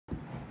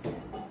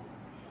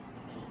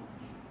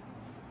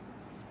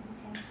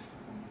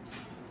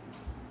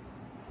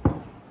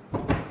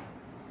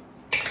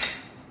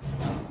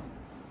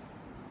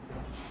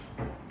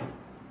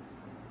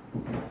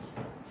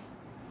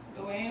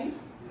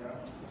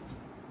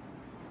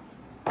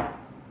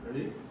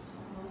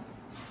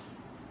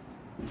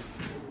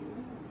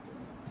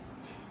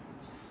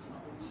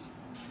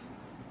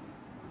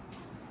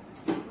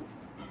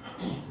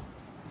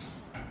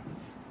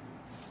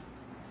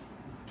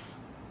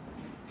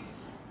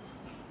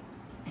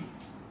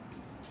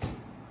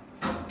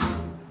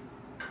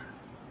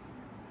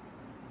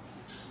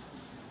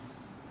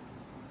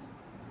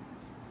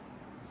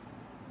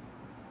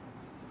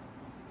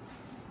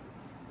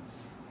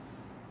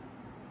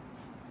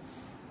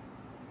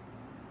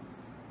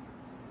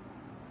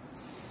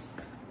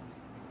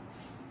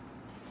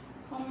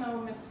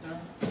oyster.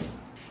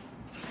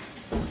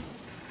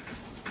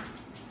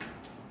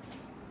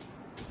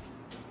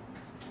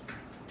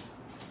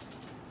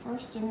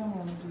 First thing I'm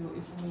going to do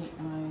is make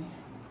my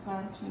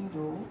plantain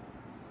dough.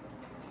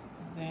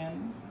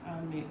 Then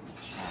I'll make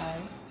the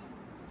chive.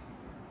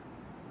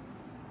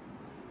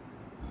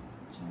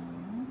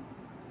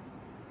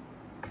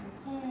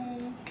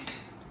 Okay.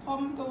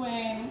 Come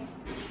going.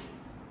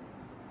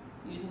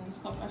 Using this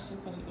cup actually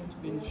because it's going to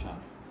be in the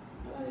shop.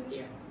 What is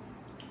here?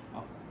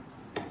 Oh.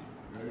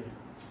 Ready?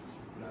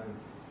 Live.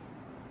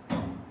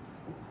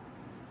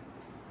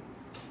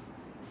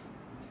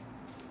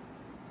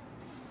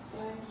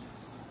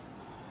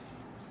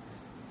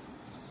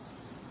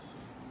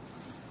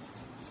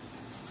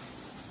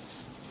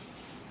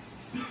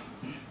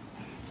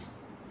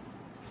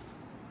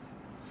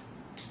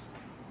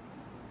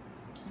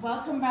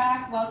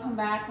 Welcome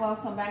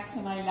back to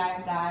my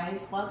live,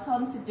 guys.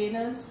 Welcome to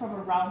Dinners from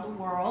Around the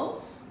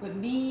World with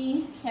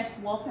me, Chef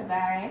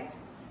Walker-Barrett.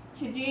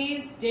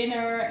 Today's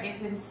dinner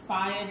is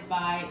inspired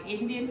by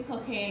Indian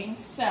cooking.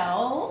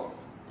 So,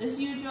 as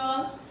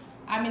usual,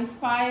 I'm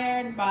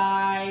inspired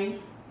by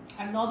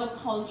another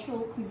cultural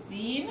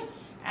cuisine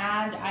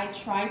and I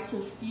try to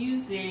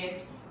fuse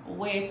it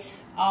with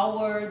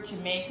our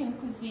Jamaican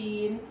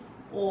cuisine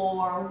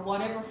or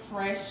whatever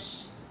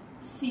fresh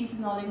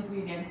seasonal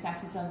ingredients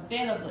that is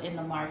available in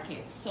the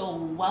market. So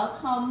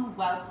welcome.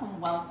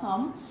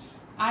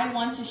 I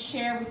want to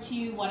share with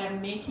you what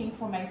I'm making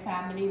for my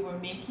family. We're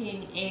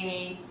making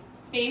a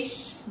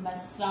fish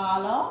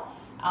masala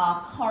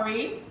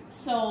curry.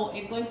 So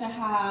it's going to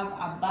have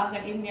a bag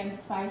of Indian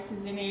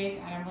spices in it,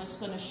 and I'm just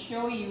going to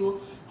show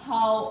you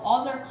how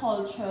other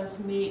cultures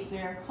make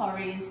their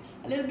curries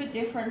a little bit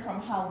different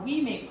from how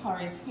we make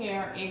curries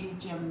here in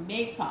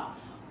Jamaica.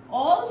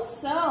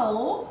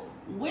 Also,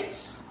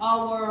 with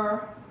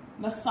our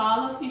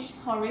masala fish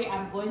curry,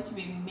 I'm going to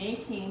be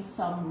making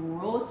some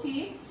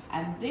roti,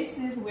 and this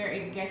is where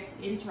it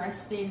gets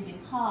interesting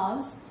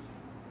because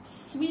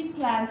sweet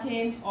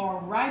plantains or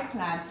ripe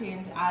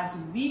plantains, as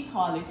we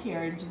call it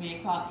here in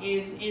Jamaica,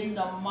 is in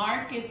the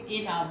market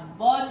in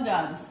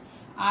abundance.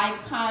 I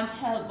can't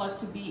help but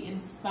to be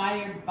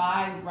inspired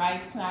by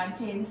ripe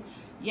plantains.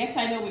 Yes,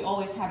 I know we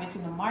always have it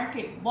in the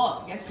market,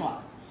 but guess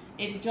what?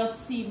 It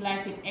just seemed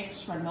like it's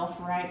extra enough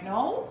right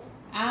now.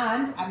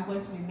 And I'm going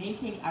to be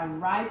making a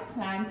ripe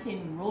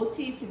plantain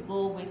roti to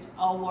go with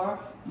our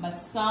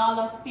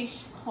masala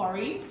fish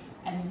curry.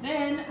 And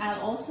then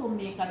I'll also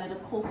make a little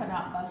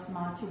coconut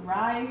basmati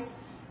rice.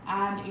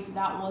 And if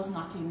that was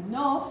not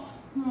enough,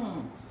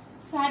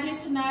 sadly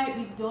tonight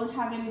we don't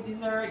have any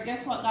dessert.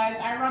 Guess what, guys?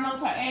 I ran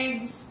out of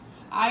eggs.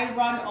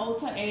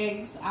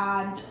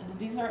 And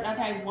the dessert that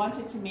I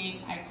wanted to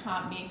make, I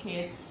can't make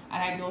it,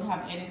 and I don't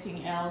have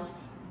anything else.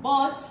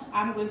 But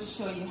I'm going to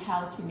show you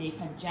how to make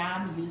a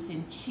jam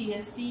using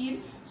chia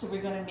seed. So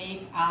we're going to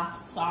make a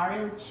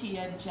sorrel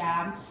chia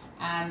jam,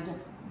 and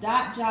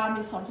that jam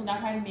is something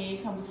that I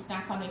make and we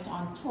snack on it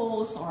on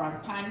toast or on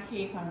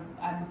pancake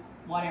and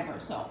whatever.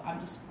 So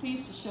I'm just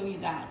pleased to show you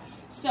that.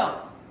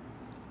 So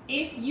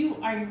if you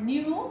are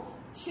new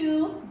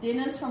to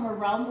Dinners from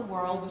Around the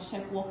World with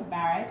Chef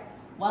Walker-Barrett,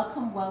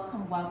 welcome.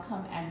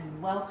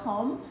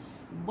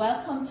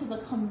 Welcome to the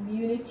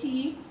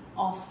community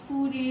of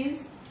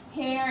foodies.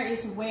 Here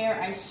is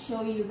where I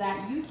show you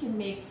that you can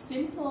make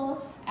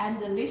simple and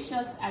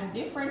delicious and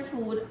different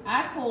food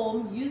at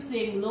home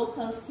using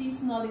local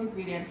seasonal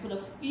ingredients with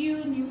a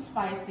few new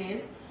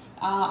spices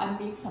and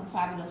make some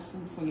fabulous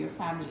food for your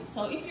family.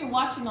 So if you're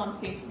watching on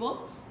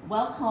Facebook,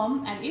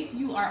 welcome. And if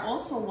you are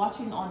also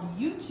watching on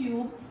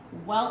YouTube,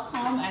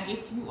 welcome. And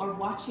if you are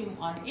watching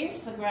on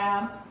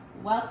Instagram,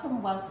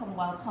 welcome.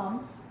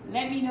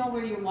 Let me know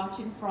where you're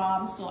watching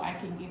from so I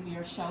can give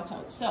you a shout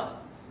out. So,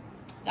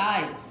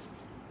 guys,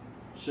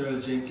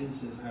 Cheryl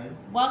Jenkins says hi.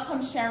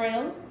 Welcome,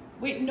 Cheryl.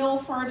 With no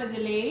further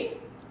delay,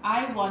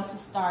 I want to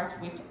start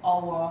with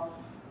our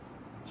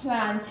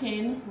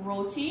plantain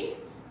roti.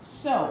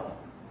 So,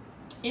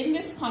 in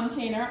this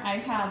container, I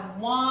have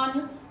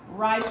one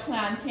ripe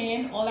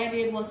plantain. All I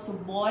did was to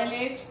boil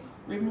it,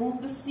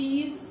 remove the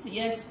seeds.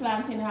 Yes,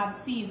 plantain have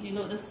seeds. You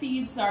know, the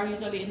seeds are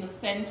usually in the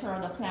center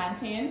of the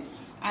plantain.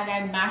 And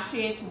I mash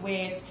it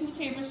with 2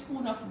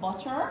 tablespoons of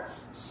butter.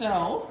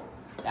 So,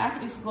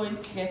 that is going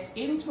to get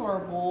into our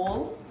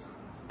bowl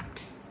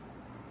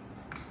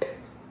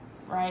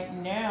right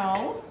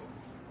now.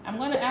 I'm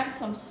going to add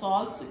some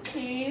salt to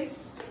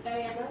taste.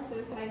 Diana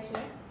says hi,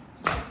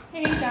 Chef.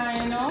 Hey,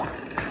 Diana.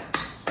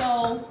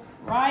 So,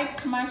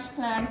 ripe mashed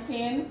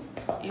plantain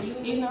is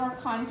in our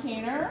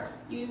container.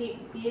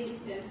 Unique Baby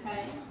says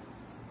hi.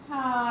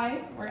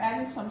 Hi. We're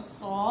adding some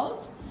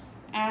salt.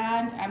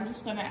 And I'm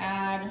just going to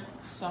add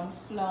some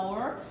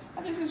flour.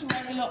 And this is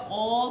regular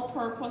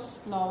all-purpose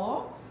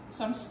flour.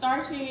 So I'm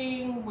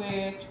starting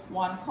with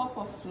 1 cup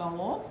of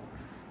flour,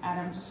 and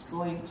I'm just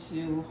going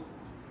to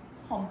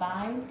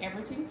combine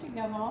everything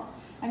together.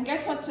 And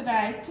guess what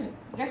today?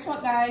 Guess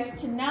what, guys?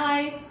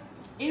 Tonight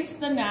is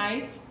the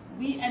night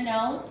we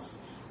announce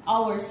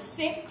our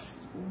 6th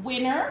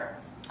winner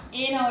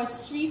in our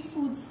Street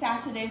Food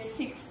Saturday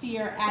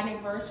 60th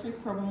anniversary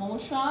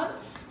promotion.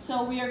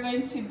 So we are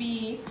going to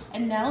be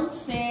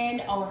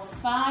announcing our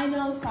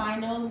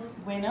final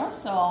winner.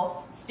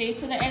 So stay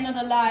to the end of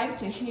the live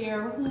to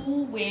hear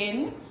who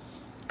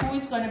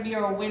is going to be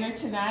our winner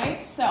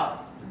tonight. So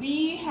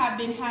we have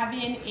been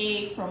having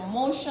a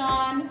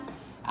promotion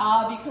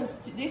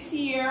because this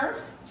year,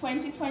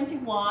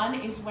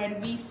 2021, is when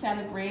we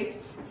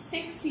celebrate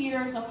 6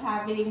 years of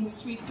having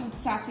Street Food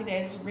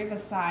Saturdays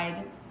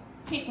Riverside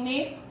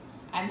Picnic.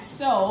 And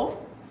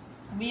so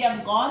we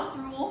have gone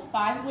through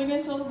 5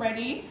 winners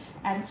already,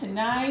 and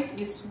tonight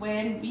is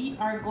when we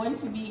are going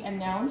to be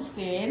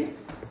announcing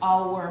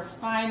our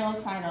final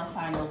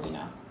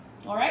winner.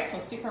 All right, so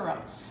stick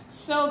around.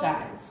 So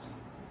guys,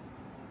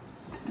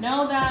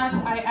 now that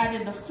I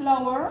added the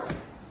flour,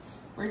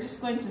 we're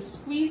just going to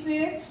squeeze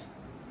it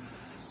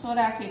so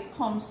that it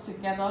comes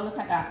together. Look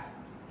at that.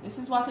 This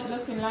is what it's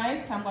looking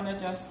like. So I'm going to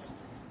just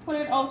put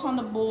it out on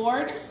the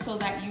board so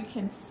that you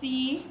can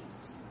see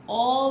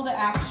all the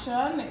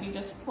action. Let me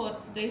just put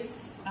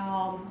this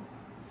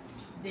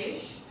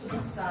dish to the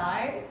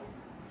side.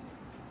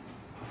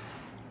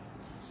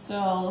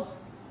 So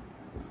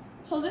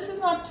this is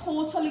not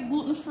totally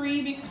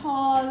gluten-free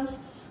because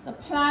the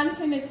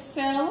plantain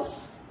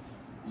itself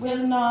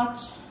will not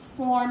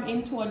form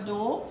into a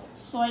dough,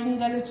 so I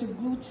need a little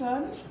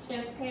gluten.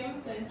 Chef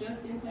Kim says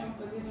just in time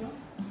for dinner.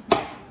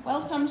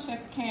 Welcome,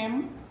 Chef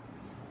Kim.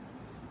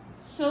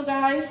 So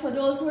guys, for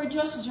those who are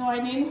just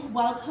joining,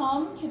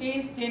 welcome.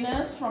 Today's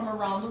dinners from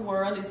around the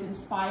world is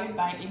inspired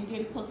by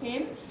Indian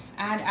cooking,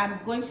 and I'm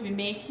going to be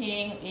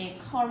making a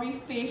curry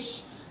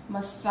fish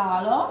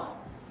masala,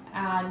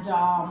 and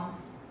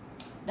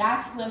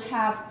that will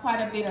have quite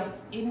a bit of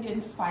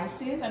Indian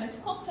spices, and it's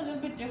cooked a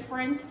little bit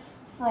different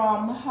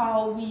from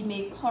how we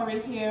make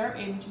curry here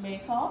in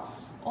Jamaica.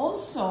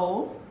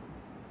 Also,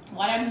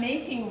 what I'm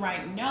making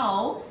right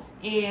now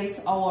is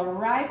our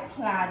ripe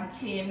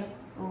plantain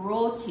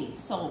roti.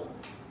 So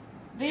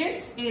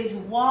this is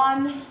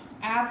one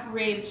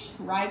average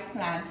ripe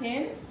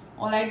plantain.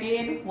 All I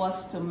did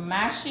was to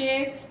mash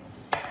it,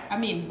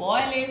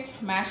 boil it,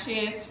 mash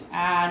it,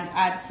 and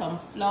add some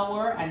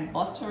flour and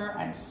butter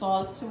and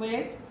salt to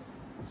it.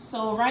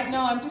 So right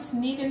now I'm just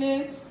kneading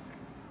it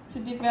to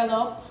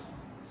develop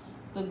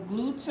the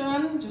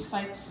gluten, just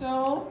like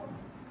so.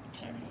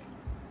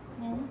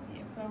 Your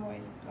flour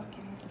is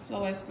blocking. The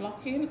flour is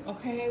blocking.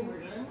 Okay, we're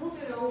gonna move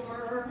it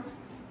over.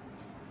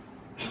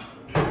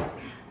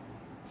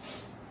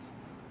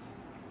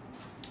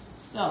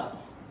 So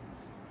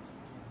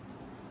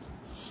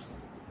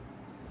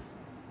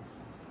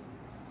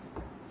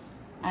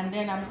and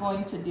then I'm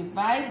going to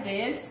divide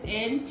this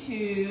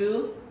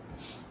into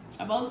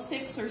about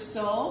 6 or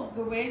so.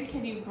 Gawain,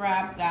 can you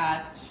grab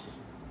that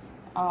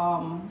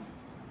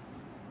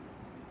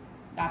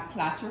that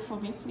platter for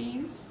me,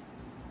 please?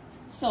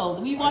 So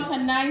we want a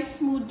nice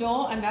smooth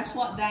dough, and that's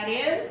what that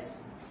is.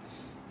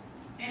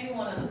 Any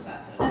one of the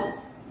platters.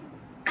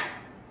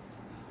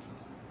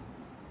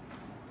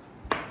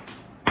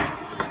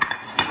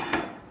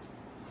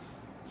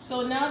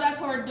 So now that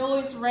our dough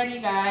is ready,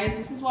 guys,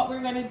 this is what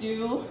we're gonna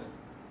do.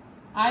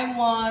 I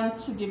want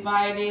to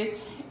divide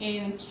it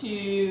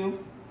into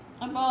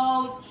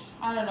about,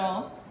 I don't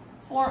know,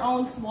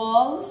 4-ounce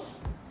balls.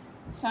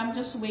 So I'm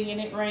just winging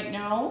it right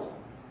now.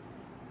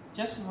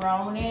 Just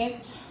round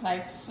it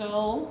like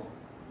so.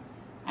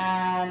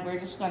 And we're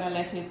just gonna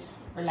let it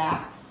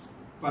relax.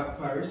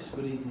 Paris,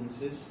 good evening,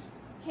 sis.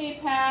 Hey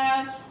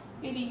Pat,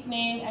 good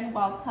evening and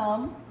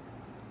welcome.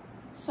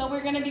 So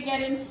we're gonna be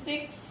getting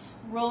 6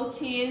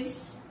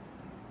 rotis,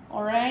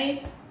 all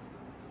right?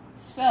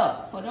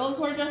 So for those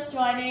who are just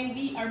joining,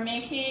 we are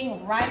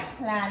making ripe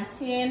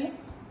plantain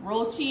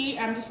roti.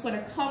 I'm just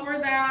gonna cover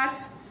that.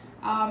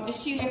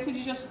 Sheila, could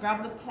you just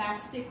grab the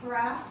plastic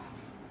wrap?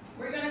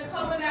 We're gonna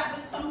cover that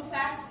with some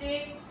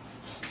plastic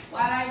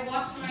while I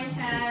wash my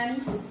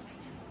hands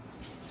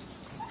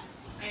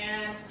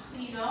and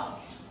clean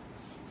up.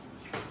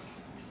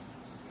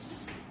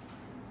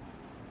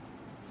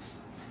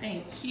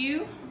 Thank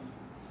you.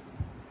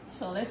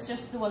 So let's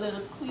just do a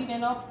little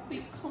cleaning up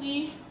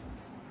quickly.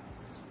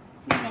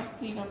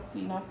 Clean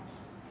up.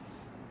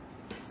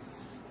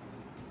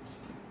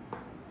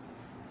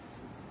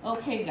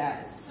 Okay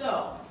guys,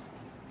 so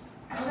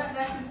now that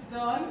that is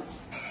done,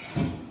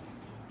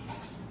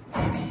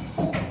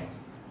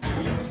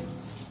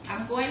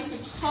 I'm going to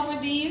cover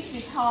these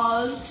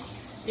because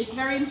it's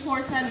very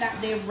important that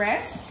they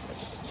rest.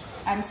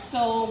 And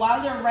so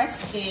while they're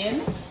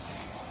resting,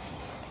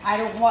 I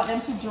don't want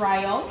them to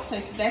dry out, so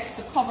it's best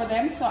to cover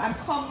them. So I'm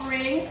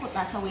covering, put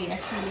that away,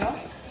 Ashelia.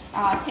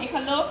 Take a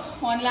look,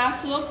 one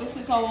last look. This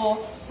is our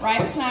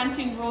ripe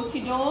plantain roti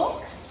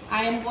dough.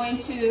 I am going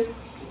to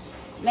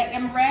let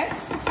them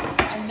rest,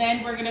 and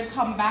then we're going to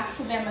come back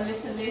to them a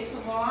little later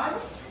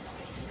on.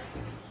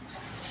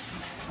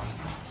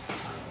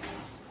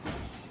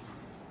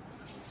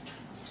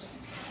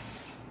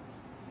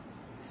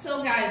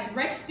 So guys,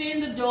 resting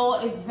the dough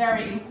is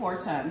very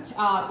important.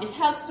 It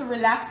helps to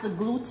relax the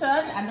gluten,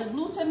 and the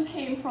gluten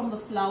came from the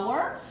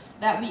flour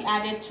that we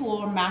added to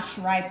our mashed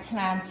ripe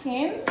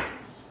plantains.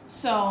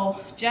 So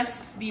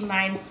just be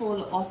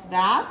mindful of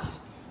that.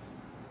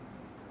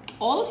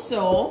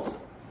 Also,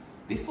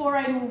 before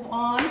I move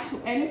on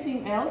to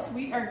anything else,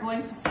 we are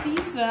going to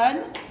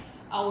season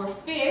our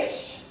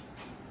fish,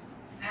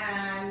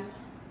 and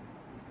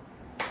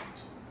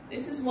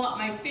this is what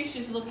my fish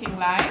is looking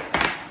like.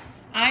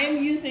 I am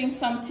using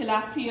some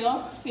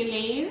tilapia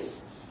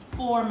fillets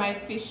for my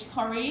fish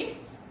curry.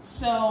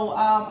 So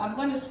I'm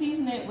going to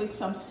season it with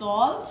some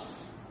salt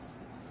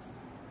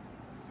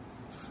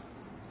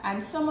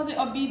and some of the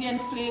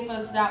obedient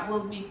flavors that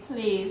will be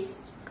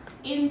placed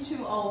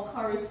into our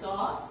curry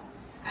sauce.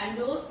 And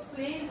those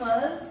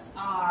flavors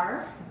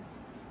are,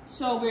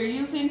 so we're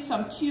using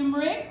some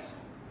turmeric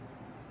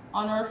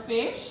on our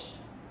fish,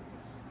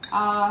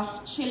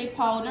 chili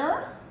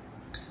powder,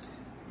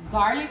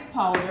 garlic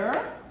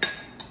powder,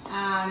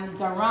 and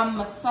garam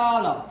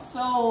masala.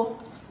 So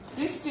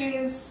this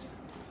is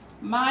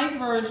my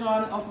version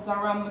of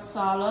garam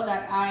masala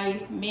that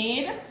I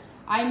made.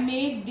 I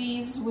made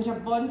these with a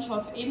bunch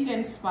of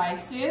Indian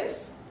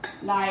spices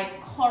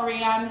like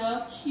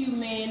coriander,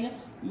 cumin,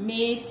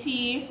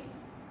 methi,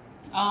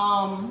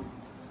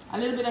 a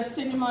little bit of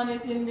cinnamon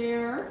is in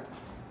there,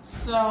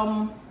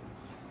 some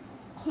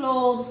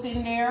cloves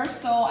in there.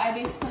 So I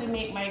basically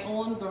make my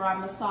own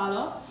garam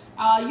masala.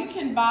 You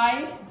can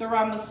buy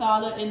garam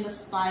masala in the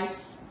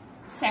spice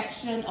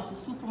section of the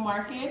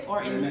supermarket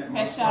or in the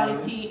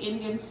specialty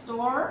Indian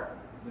store.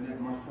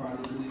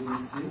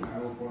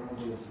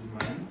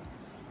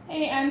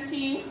 Hey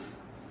auntie.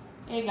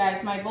 Hey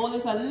guys, my bowl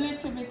is a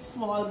little bit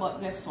small,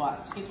 but guess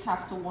what? It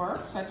have to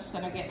work. So I'm just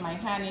gonna get my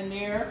hand in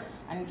there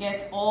and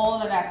get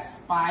all of that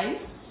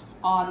spice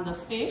on the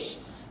fish.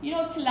 You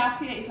know,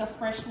 tilapia is a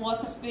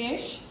freshwater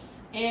fish.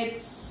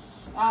 It's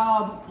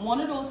one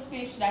of those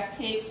fish that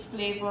takes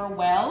flavor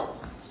well,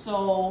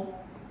 so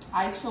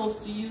I chose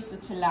to use the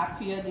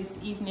tilapia this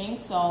evening.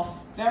 So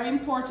very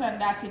important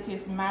that it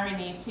is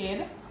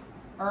marinated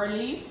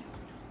early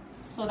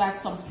so that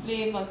some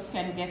flavors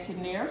can get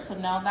in there. So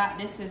now that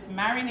this is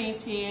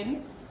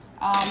marinating,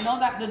 now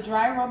that the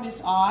dry rub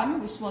is on,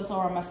 which was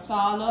our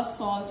masala,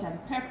 salt and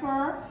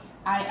pepper,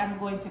 I am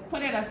going to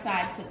put it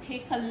aside. So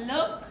take a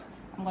look.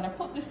 I'm going to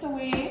put this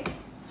away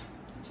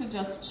to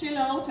just chill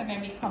out, and then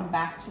we come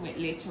back to it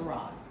later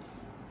on.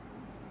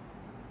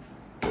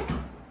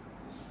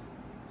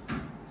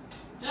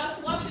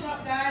 Just washing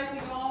up, guys.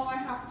 You know, I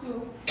have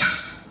to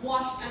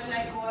wash as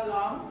I go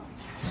along.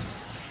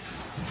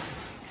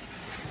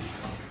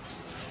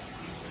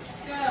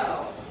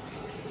 So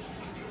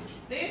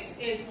this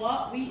is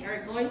what we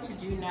are going to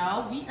do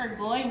now. We are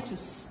going to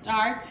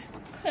start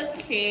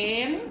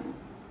cooking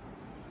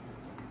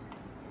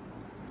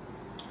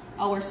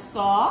our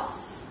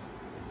sauce.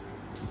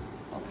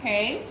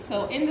 Okay,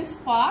 so in this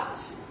pot,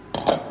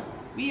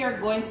 we are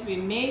going to be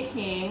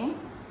making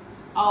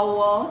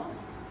our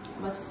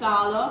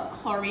masala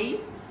curry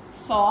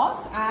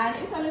sauce, and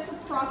it's a little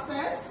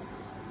process.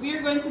 We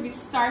are going to be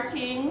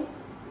starting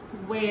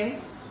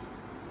with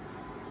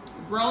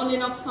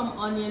browning up some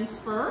onions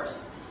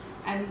first,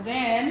 and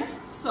then,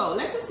 so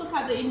let's just look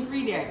at the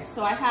ingredients.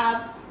 So I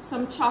have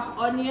some chopped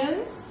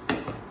onions,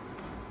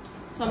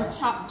 some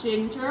chopped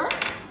ginger,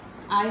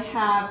 I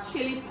have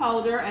chili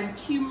powder and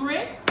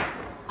turmeric,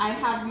 I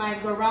have my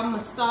garam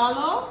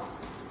masala,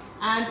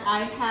 and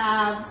I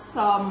have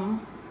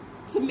some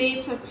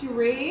tomato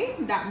puree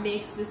that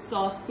makes this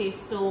sauce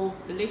taste so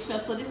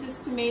delicious. So this is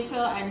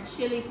tomato and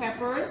chili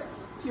peppers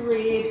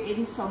pureed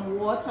in some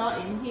water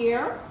in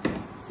here.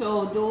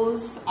 So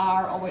those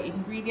are our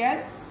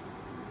ingredients.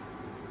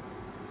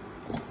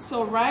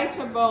 So right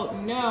about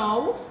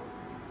now,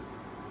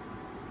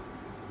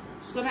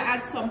 just gonna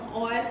add some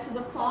oil to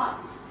the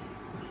pot.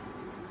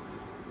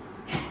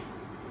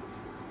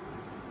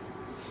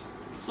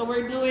 So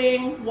we're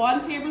doing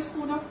 1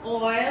 tablespoon of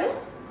oil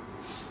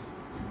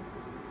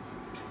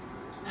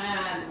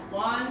and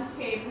 1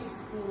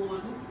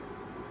 tablespoon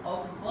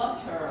of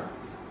butter.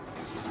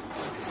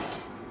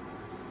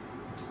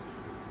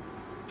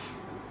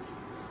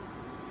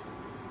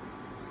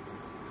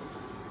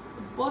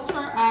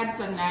 Butter adds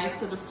a nice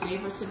sort of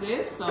flavor to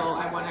this, so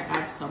I want to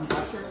add some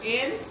butter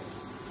in.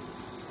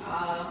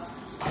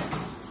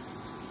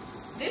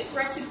 This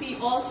recipe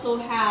also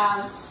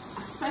has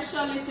a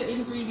special little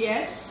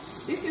ingredient.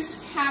 This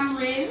is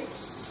tamarind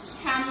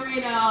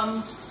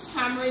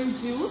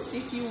juice,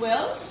 if you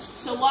will.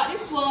 So what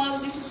this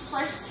was, this is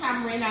fresh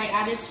tamarind. I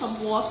added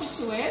some water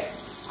to it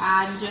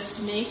and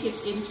just make it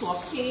into a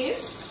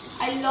paste.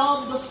 I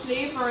love the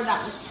flavor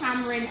that the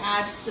tamarind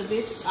adds to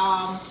this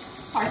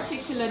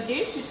particular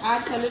dish. It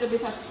adds a little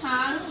bit of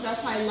tang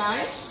that I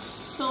like.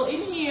 So in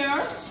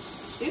here,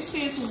 this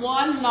is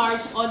 1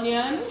 large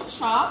onion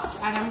chopped,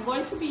 and I'm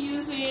going to be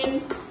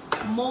using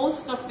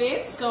most of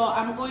it. So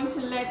I'm going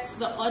to let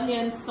the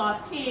onions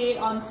saute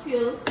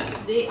until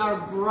they are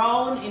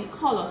brown in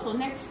color. So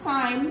next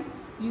time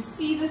You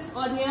see this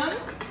onion?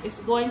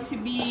 It's going to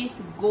be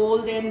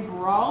golden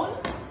brown.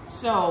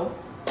 So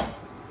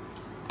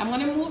I'm going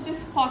to move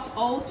this pot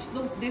out,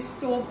 this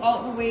stove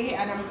out the way,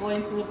 and I'm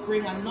going to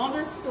bring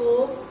another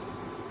stove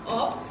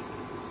up.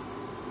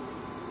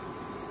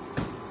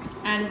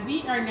 And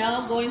we are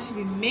now going to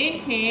be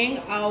making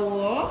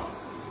our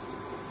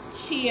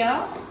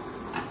chia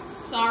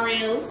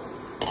sorrel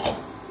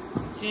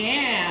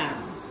jam.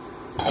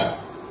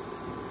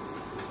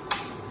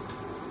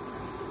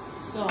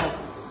 So,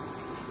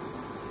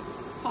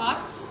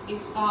 pot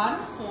is on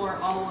for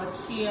our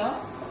chia.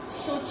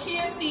 So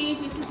chia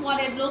seeds, this is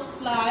what it looks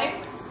like.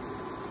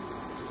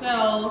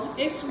 So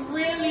it's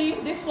really,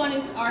 this one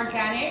is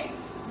organic.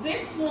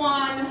 This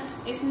one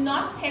is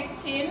not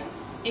pectin.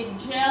 It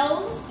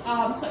gels,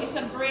 so it's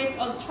a great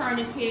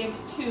alternative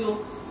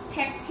to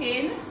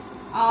pectin.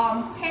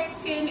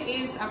 Pectin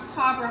is a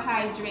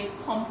carbohydrate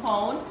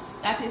compound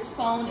that is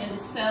found in the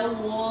cell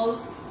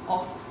walls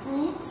of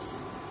fruits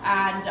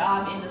and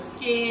in the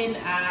skin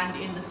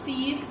and in the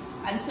seeds.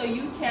 And so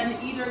you can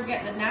either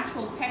get the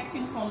natural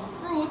pectin from the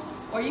fruit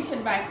or you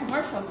can buy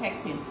commercial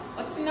pectin.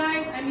 But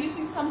tonight I'm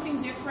using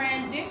something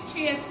different. This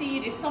chia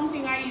seed is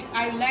something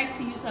I like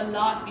to use a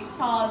lot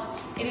because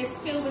it is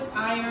filled with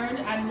iron,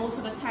 and most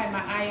of the time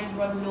my iron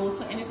runs low.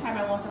 So anytime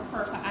I want a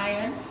perk of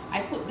iron,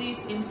 I put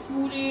this in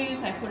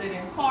smoothies, I put it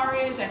in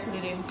porridge, I put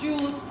it in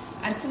juice.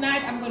 And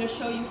tonight I'm going to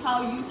show you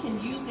how you can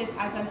use it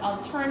as an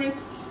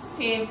alternative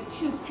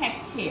to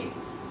pectin.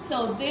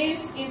 So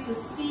this is the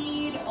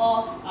seed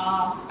of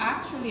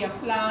actually a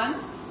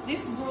plant.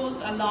 This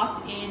grows a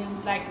lot in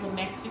like the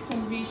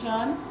Mexican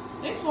region.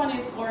 This one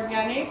is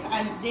organic,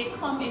 and they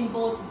come in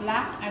both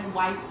black and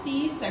white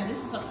seeds, and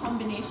this is a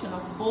combination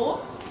of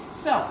both.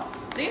 So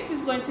this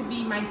is going to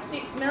be my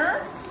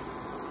thickener,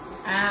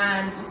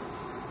 and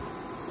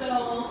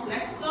so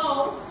let's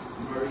go.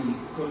 Marie,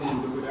 come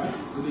in with that.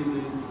 Good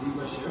evening,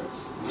 Diva Chef.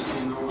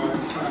 You know why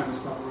I'm trying to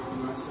stop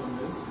working on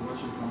Sundays,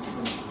 watching from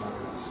Sunday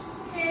Barriers.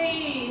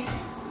 Hey,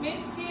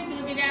 missed you,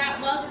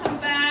 Bilbida. Welcome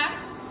back.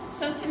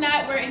 So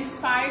tonight we're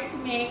inspired to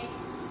make,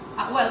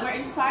 we're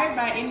inspired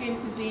by Indian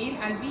cuisine,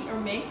 and we are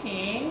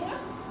making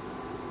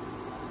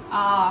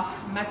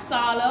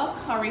masala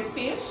curry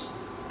fish.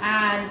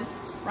 And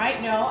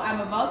right now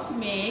I'm about to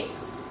make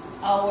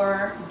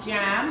our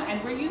jam,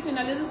 and we're using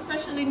a little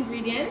special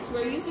ingredients.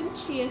 We're using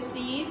chia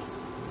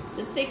seeds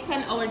to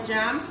thicken our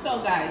jam.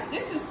 So guys,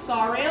 this is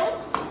sorrel.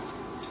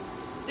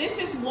 This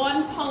is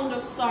 1 pound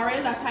of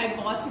sorrel that I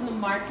bought in the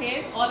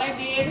market. All I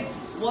did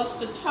was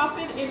to chop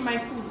it in my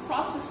food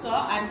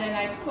processor, and then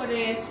I put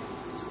it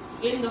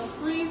in the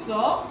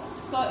freezer.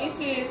 So it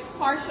is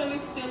partially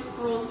still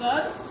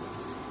frozen.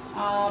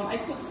 I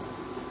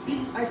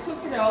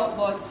took it out,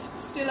 but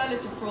still a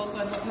little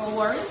frozen, but no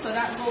worries. So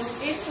that goes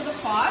into the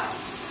pot.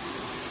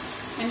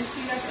 Can you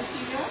see that,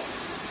 Ashira?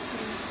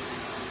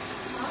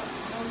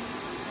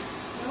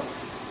 No?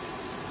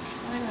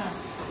 Why not?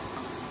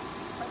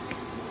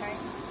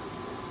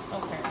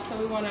 Okay, so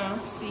we want to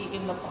see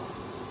in the pot.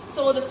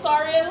 So the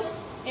sorrel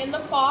in the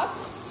pot,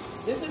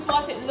 this is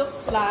what it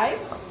looks like.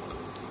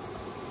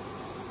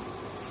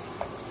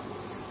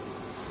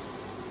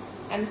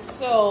 And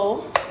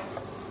so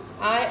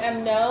I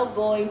am now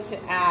going to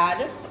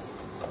add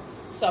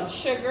some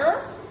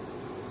sugar.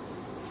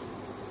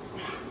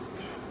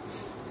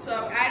 So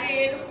I'm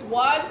adding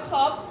 1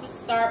 cup to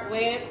start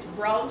with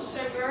brown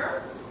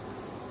sugar.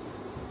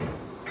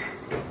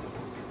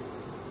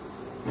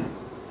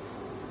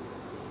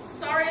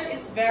 Sorrel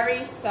is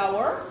very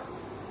sour,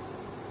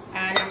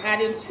 and I'm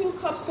adding 2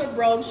 cups of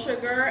brown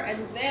sugar.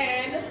 And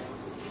then,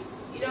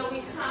 you know,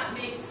 we can't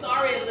make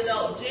sorrel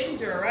without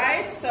ginger,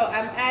 right? So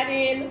I'm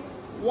adding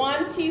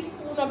 1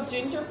 teaspoon of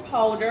ginger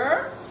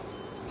powder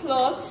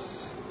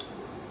plus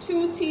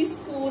 2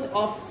 teaspoons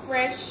of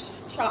fresh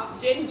chopped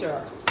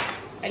ginger.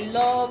 I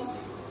love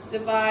the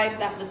vibe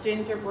that the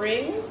ginger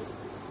brings.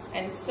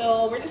 And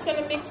so we're just going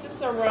to mix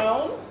this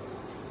around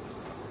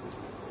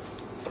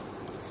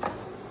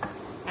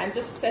and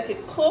just set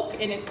it cook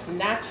in its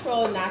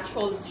natural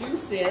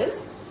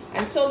juices.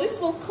 And so this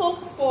will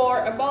cook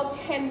for about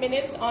 10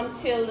 minutes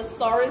until the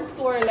sorrel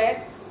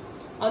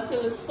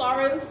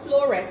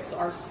florets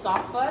are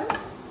softened.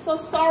 So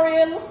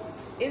sorrel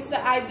is the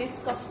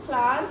hibiscus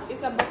plant.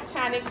 It's a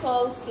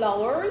botanical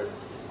flowers,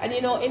 and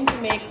you know, in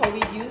Jamaica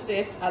we use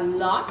it a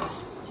lot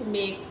to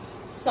make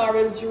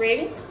sorrel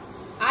drink.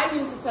 I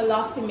use it a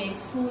lot to make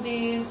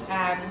smoothies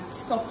and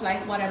stuff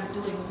like what I'm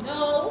doing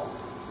now.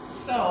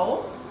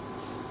 So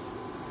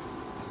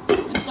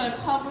I'm just gonna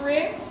cover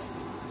it.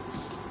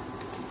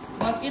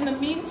 But in the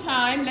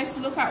meantime, let's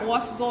look at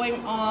what's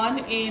going on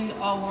in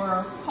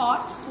our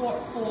pot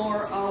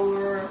for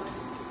our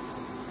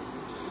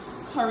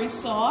curry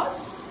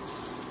sauce.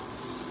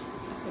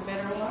 That's a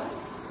better one.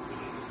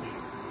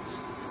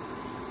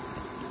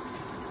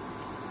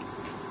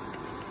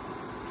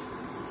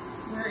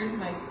 Where is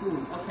my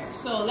spoon? Okay,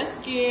 so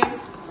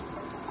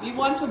we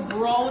want to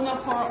brown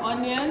up our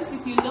onions.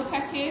 If you look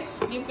at it,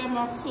 give them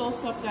a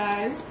close-up,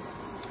 guys.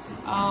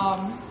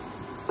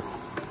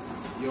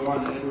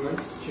 Joanna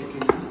Edwards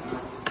checking in.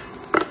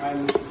 Hi,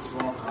 Mrs.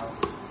 Walker.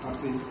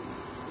 Happy you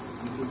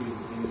doing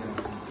Indian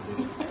food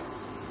today.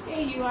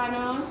 Hey,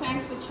 Yuano.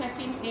 Thanks for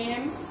checking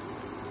in.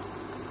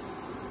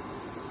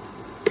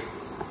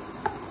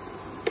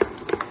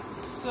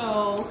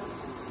 So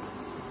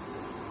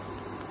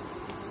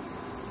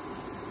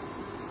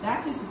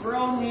that is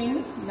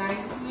browning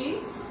nicely.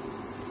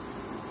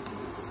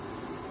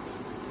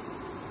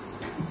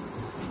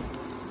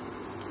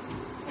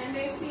 Can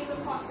they see the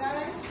pot,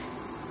 guys?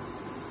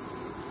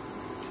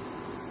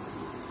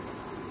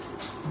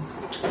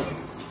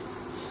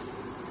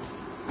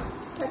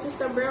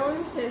 Patricia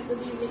Brown says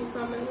good evening,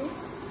 family.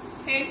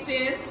 Hey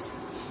sis,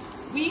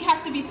 we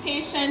have to be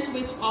patient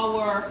with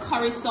our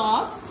curry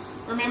sauce.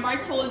 Remember I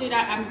told you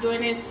that I'm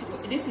doing it,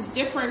 this is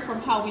different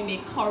from how we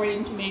make curry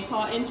in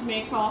Jamaica. In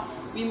Jamaica,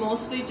 we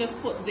mostly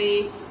just put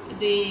the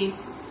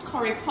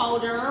curry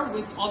powder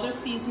with other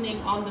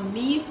seasoning on the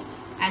meat,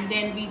 and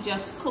then we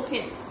just cook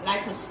it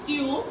like a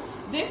stew.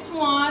 This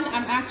one,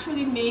 I'm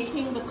actually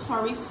making the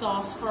curry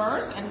sauce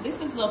first, and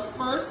this is the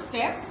first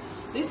step.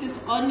 This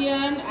is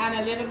onion and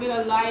a little bit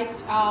of light,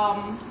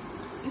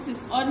 this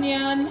is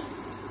onion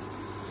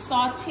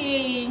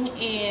sauteing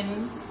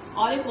in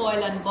olive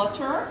oil and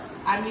butter,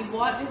 and we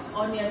want this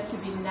onion to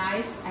be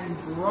nice and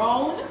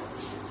brown,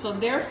 so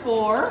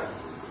therefore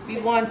we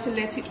want to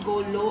let it go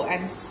low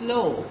and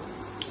slow.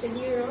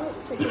 Kediro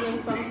checking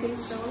in from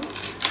Kingston.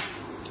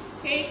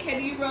 Hey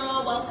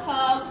Kediro,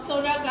 welcome.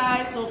 So now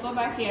guys, don't go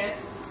back yet.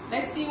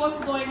 Let's see what's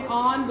going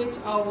on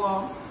with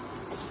our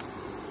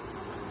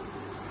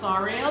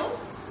sorrel.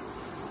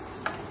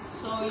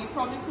 So you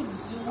probably could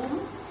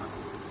zoom.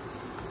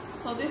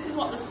 So this is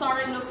what the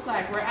sorrel looks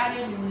like. We're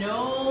adding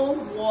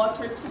no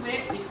water to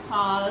it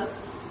because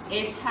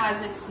it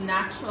has its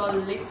natural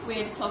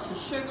liquid plus the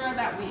sugar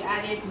that we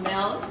added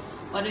melt.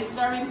 But it's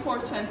very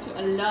important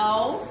to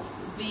allow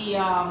the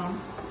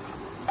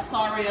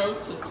sorrel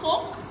to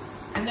cook.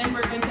 And then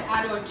we're going to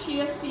add our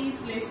chia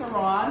seeds later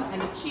on.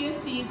 And the chia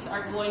seeds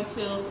are going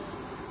to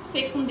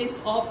thicken this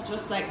up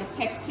just like the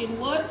pectin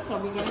would. So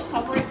we're going to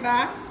cover it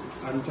back.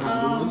 And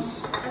tambours.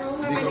 I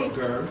don't have Big any. up,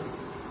 girl.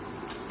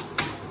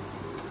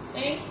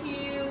 Thank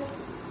you.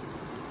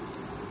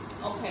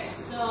 Okay,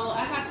 so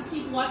I have to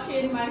keep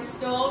watching my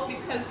stove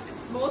because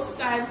most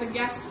times the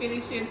gas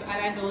finishes and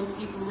I don't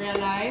even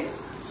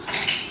realize.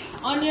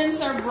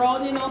 Onions are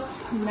browning up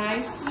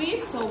nicely,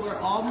 so we're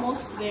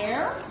almost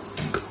there.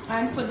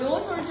 And for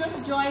those who are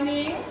just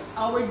joining,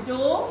 our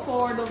dough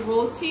for the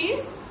roti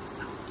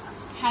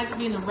has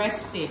been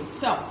resting.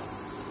 So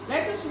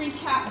let us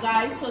recap,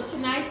 guys. So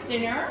tonight's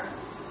dinner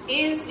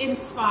is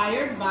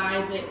inspired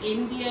by the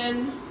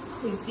Indian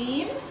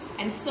cuisine,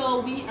 and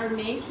so we are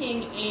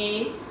making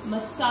a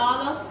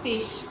masala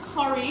fish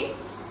curry.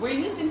 We're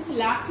using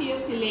tilapia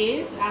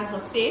fillets as a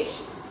fish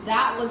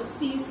that was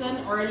seasoned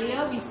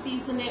earlier. We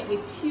seasoned it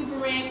with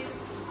turmeric,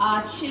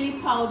 chili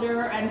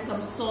powder, and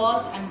some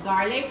salt and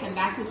garlic, and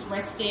that is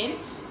resting.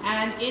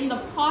 And in the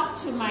pot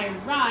to my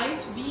right,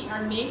 we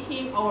are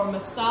making our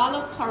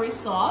masala curry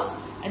sauce.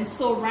 And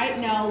so right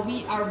now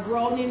we are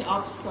browning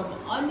up some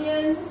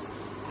onions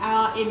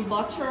in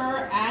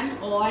butter and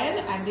oil,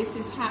 and this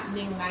is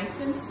happening nice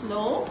and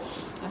slow.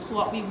 That's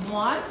what we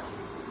want.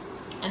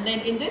 And then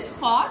in this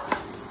pot,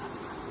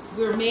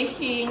 we're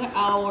making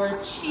our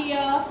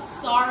chia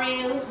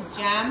sorrel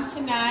jam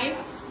tonight.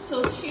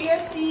 So chia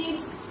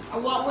seeds are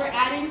what we're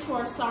adding to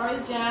our sorrel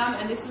jam,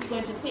 and this is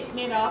going to thicken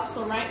it up.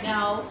 So right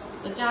now,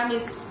 the jam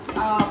is,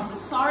 the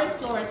sorrel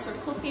florets are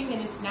cooking in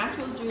its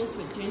natural juice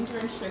with ginger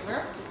and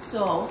sugar.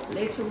 So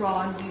later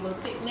on, we will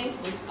thicken it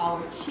with our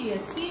chia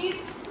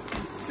seeds.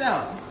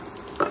 So,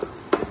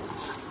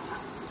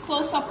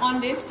 close up on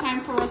this, time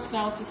for us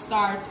now to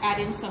start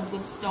adding some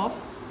good stuff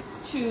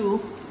to,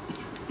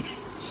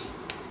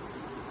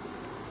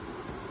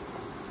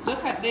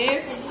 look at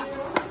this.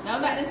 Now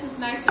that this is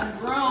nice and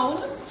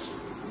brown,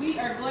 we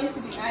are going to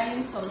be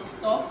adding some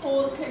stuff.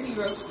 Hold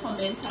Kediro's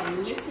comment a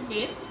little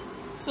bit.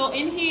 So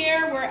in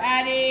here, we're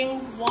adding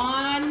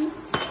 1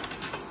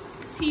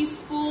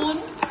 teaspoon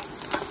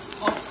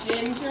of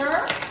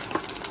ginger.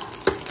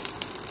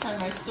 Turn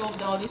my stove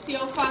down. You see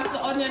how fast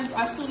the onion,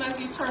 as soon as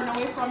you turn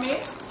away from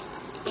it,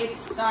 it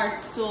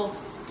starts to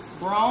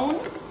brown.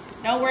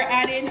 Now we're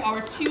adding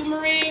our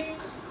turmeric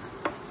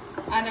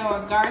and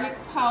our garlic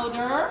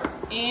powder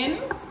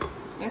in.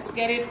 Let's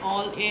get it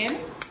all in.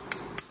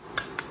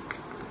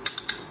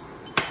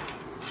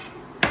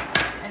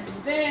 And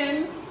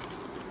then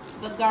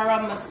the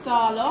garam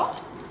masala.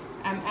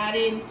 I'm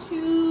adding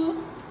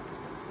 2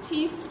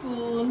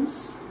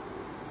 teaspoons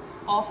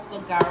of the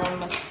garam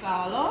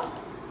masala.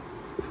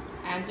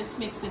 And just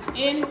mix it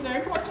in. It's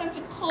very important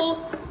to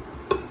cook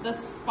the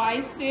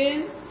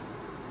spices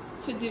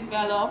to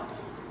develop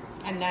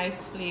a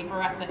nice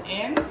flavor at the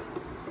end.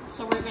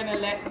 So we're gonna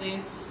let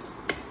this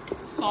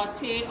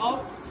saute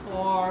up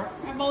for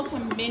about a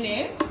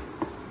minute,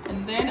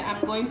 and then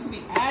I'm going to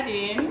be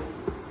adding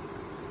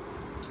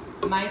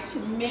my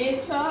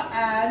tomato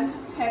and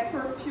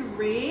pepper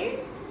puree.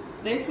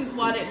 This is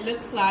what it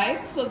looks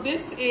like. So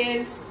this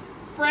is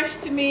fresh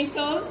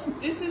tomatoes.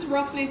 This is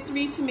roughly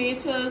 3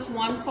 tomatoes,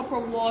 1 cup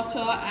of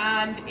water,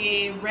 and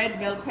a red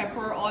bell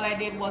pepper. All I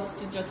did was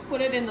to just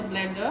put it in the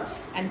blender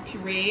and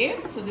puree.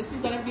 So this is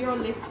going to be our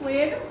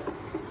liquid.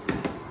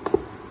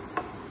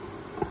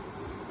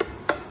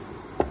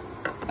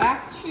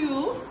 Back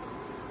to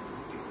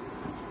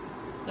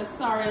the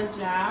sorrel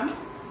jam.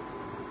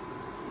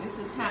 This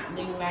is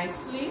happening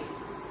nicely.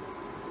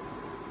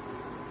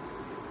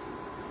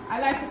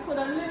 I like to put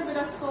a little bit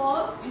of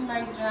salt in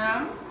my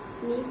jam.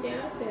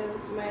 Nisia says,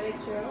 my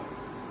lecturer,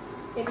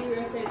 Eddie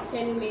says,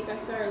 can you make a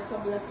sorrel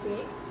cobbler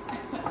cake?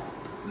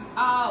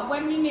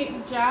 When we make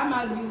the jam,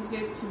 I'll use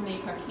it to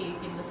make a cake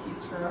in the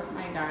future,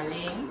 my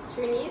darling.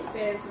 Trini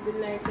says, good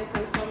night,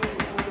 second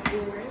comment on the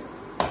viewers.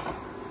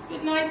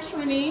 Good night,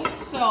 Trini.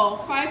 So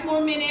 5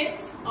 more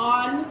minutes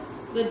on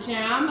the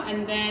jam,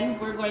 and then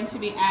we're going to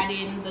be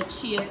adding the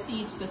chia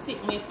seeds to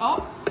thicken it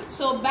up.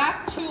 So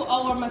back to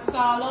our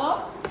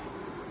masala.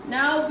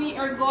 Now we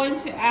are going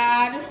to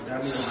add.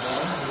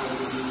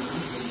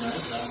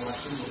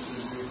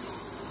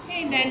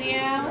 Hey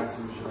Danielle.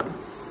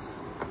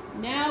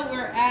 Now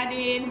we're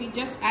adding, we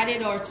just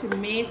added our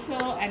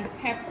tomato and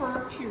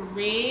pepper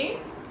puree.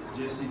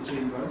 Jesse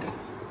Chambers,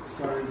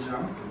 sorrel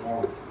jam.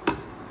 Wow.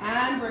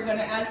 And we're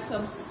gonna add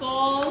some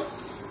salt.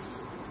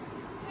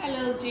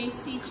 Hello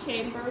JC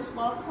Chambers,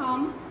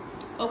 welcome.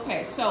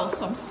 Okay, so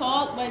some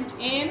salt went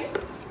in,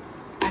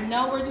 and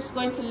now we're just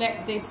going to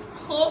let this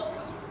cook.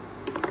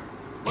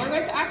 We're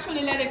going to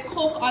actually let it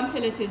cook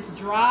until it is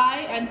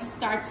dry and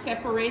start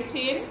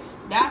separating.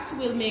 That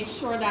will make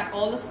sure that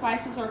all the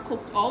spices are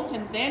cooked out,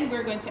 and then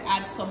we're going to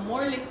add some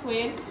more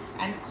liquid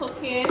and cook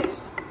it.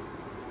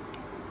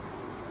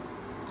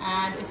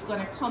 And it's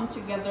going to come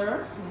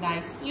together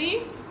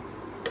nicely.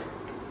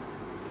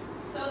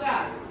 So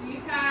guys, do you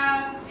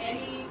have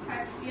any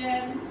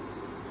questions?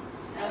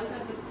 That was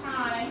a good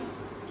time.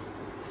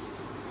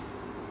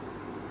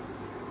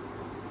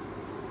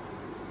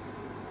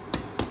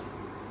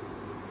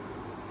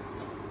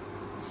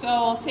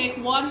 So take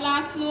one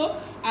last look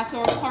at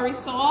our curry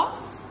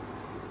sauce.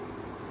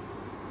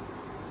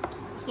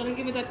 Just gonna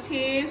give it a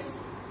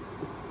taste.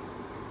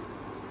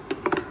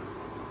 I'm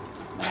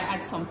gonna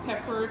add some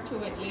pepper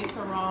to it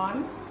later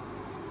on.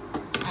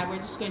 And we're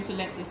just going to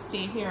let this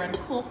stay here and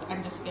cook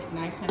and just get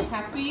nice and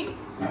happy.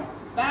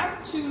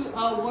 Back to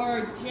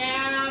our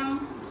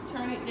jam. Let's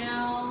turn it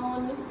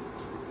down.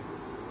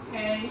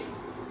 Okay.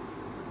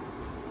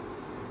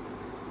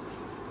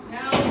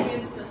 Now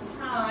is the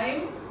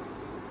time.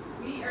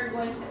 We are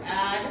going to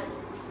add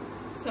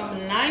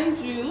some lime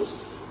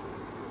juice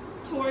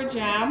to our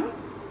jam.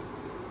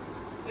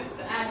 Just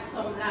to add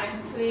some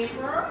lime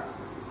flavor.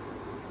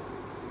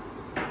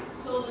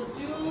 So the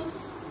juice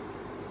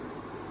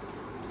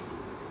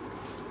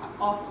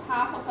of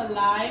half of a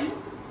lime.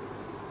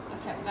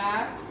 Look at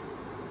that.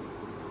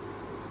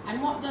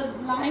 And what the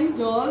lime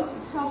does,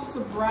 it helps to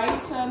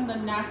brighten the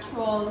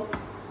natural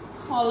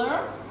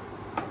color.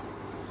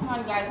 Come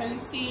on guys, are you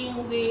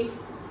seeing this?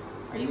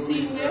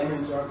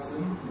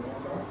 Johnson,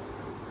 Walker.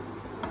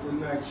 Good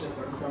night, chef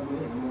and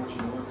family. I'm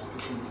watching what to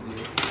cooking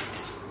today.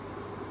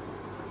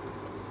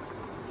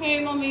 Hey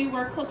mommy,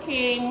 we're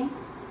cooking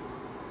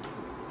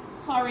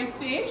curry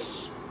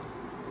fish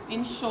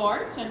in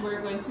short, and we're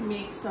going to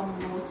make some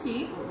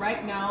roti. But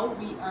right now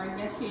we are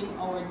getting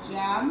our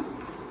jam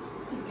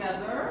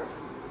together.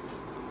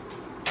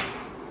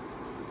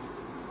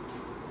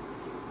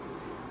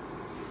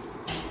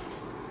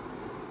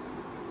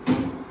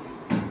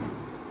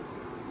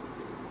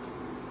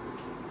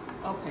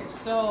 Okay,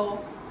 so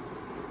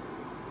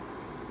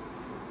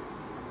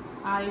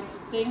I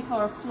think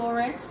our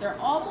florets, they're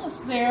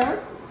almost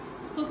there.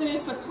 Just cooking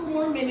it for 2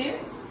 more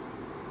minutes.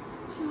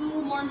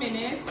 2 more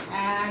minutes,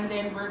 and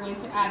then we're going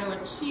to add our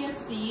chia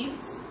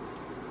seeds.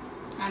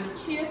 And the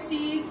chia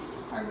seeds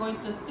are going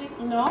to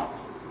thicken up.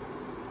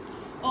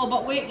 Oh,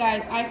 but wait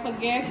guys, I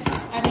forget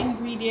an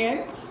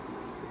ingredient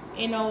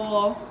in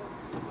our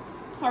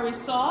curry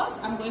sauce.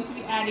 I'm going to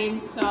be adding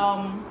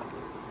some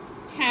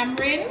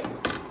tamarind.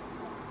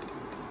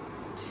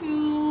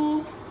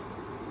 2-3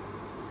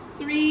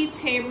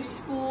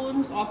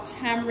 tablespoons of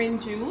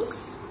tamarind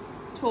juice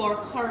to our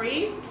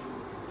curry.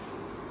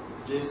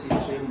 JC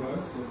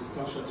Chambers, it's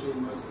Tasha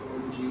Chambers,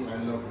 OMG, I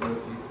love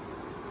roti.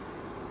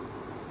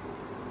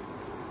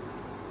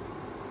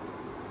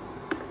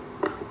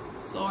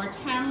 So our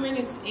tamarind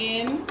is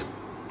in,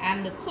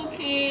 and the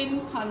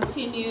cooking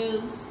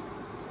continues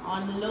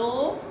on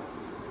low.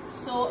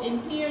 So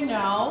in here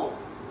now,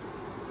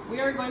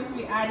 we are going to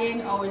be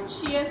adding our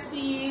chia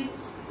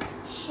seeds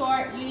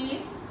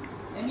shortly.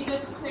 Let me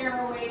just clear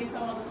away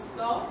some of the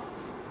stuff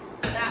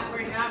that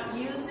we're not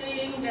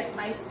using. Get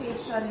my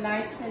station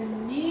nice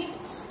and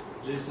neat.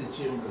 JC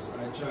Chambers,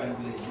 I tried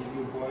the did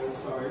you boil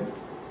sorry?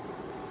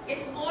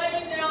 It's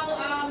boiling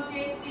now,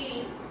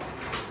 JC.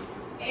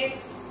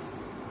 It's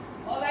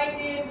all I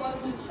did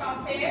was to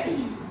chop it.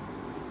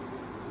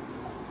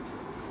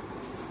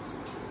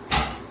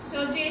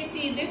 So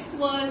JC, this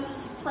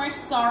was fresh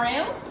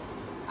sorrel.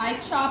 I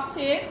chopped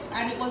it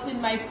and it was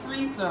in my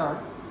freezer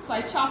So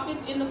I chopped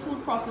it in the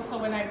food processor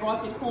when I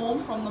brought it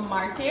home from the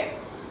market.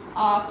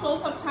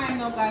 Close-up time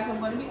now, guys. I'm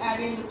going to be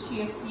adding the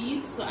chia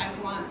seeds, so I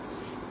want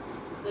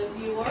the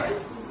viewers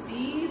to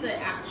see the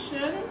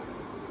action.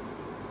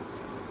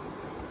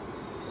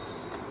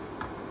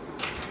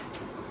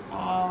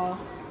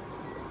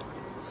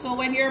 So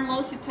when you're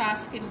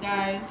multitasking,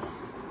 guys,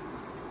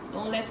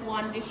 don't let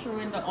one dish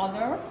ruin the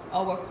other.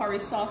 Our curry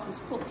sauce is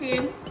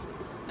cooking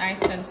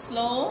nice and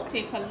slow.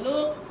 Take a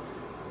look.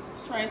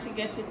 Let's try to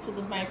get it to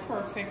my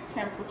perfect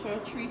temperature,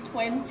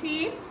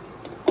 320.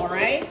 All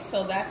right,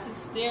 so that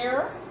is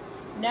there.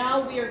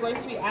 Now we are going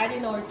to be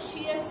adding our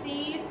chia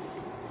seeds.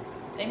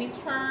 Let me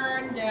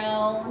turn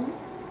down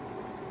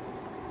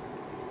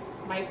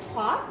my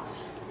pot.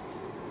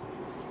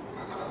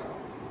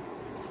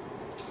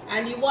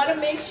 And you want to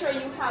make sure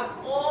you have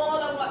all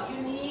of what you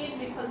need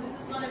because this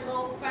is going to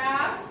go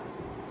fast.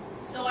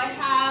 So I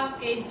have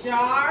a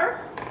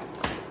jar.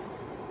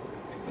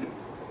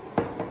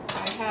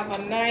 I have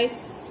a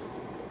nice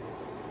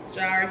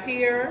jar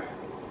here.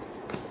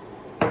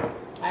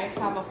 I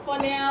have a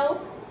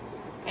funnel.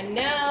 And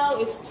now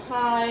it's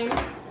time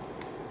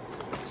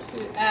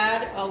to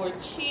add our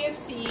chia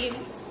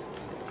seeds.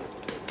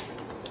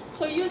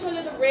 So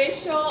usually the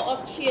ratio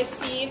of chia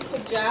seed to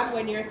jam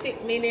when you're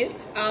thickening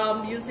it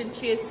using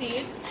chia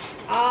seed,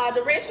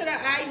 the ratio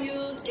that I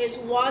use is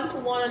 1 to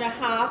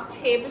 1.5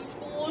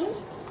 tablespoons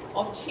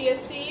of chia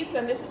seeds,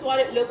 and this is what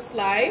it looks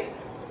like.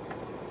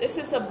 This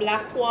is a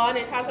black one.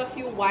 It has a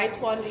few white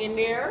ones in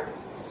there.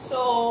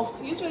 So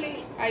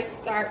usually I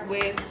start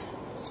with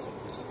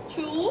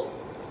 2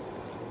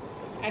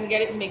 and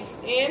get it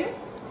mixed in.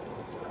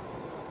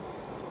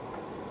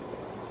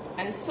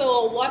 And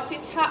so what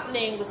is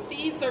happening, the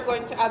seeds are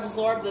going to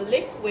absorb the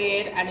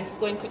liquid and it's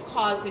going to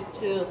cause it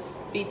to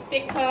be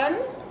thickened.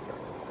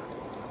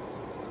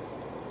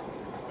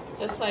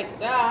 Just like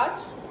that.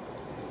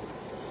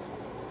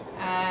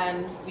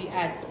 And we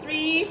add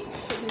 3,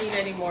 shouldn't need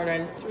any more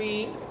than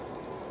 3.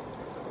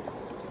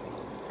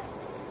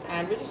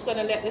 And we're just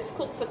gonna let this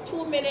cook for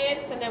 2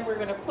 minutes and then we're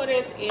gonna put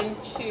it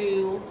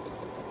into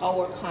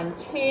our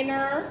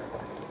container.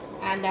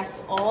 And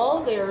that's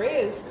all there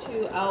is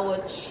to our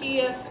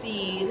chia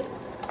seed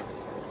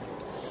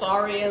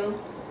sorrel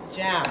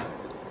jam.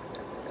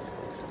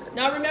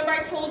 Now remember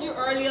I told you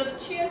earlier the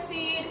chia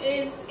seed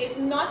is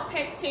not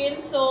pectin,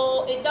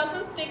 so it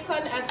doesn't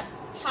thicken as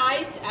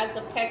tight as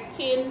a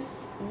pectin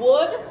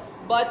would,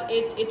 but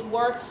it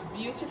works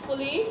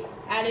beautifully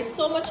and it's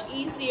so much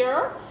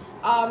easier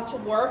to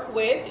work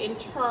with in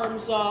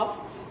terms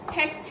of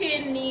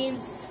pectin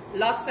needs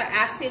lots of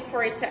acid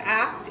for it to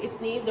act.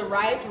 It needs the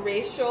right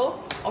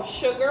ratio of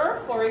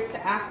sugar for it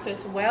to act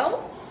as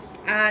well.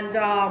 And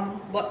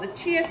but the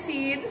chia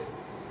seed,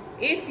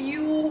 if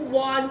you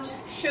want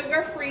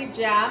sugar-free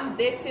jam,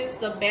 this is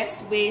the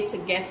best way to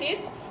get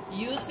it,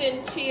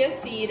 using chia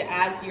seed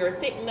as your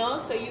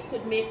thickener. So you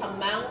could make a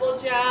mango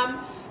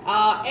jam,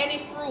 any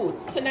fruit.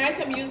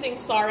 Tonight I'm using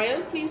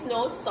sorrel. Please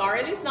note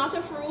sorrel is not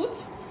a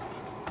fruit,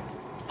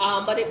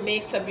 but it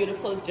makes a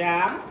beautiful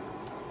jam.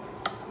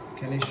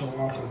 Kenisha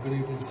Walker, good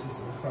evening,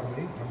 sister and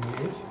family. I'm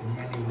late. The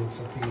menu looks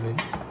appealing.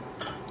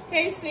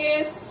 Hey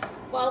sis,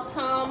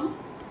 welcome.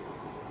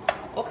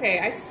 Okay,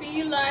 I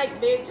feel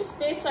like just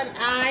based on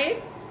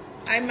I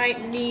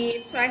might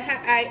need, so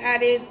I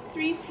added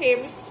 3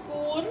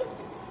 tablespoons.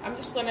 I'm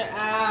just gonna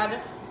add,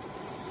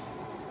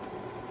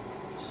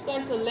 just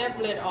going to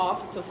level it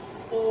off to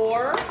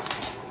 4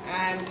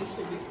 and we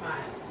should be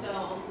fine.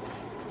 So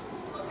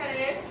let's look at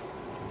it.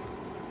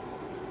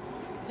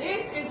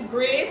 This is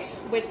great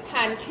with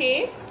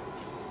pancake.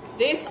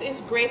 This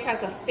is great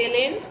as a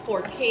filling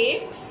for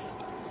cakes.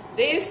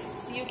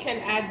 This, you can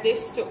add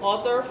this to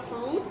other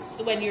fruits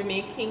when you're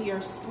making your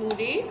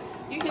smoothie.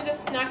 You can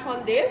just snack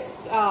on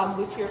this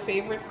with your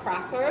favorite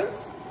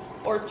crackers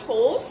or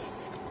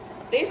toast.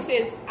 This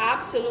is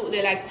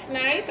absolutely, like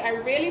tonight, I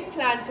really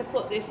plan to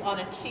put this on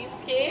a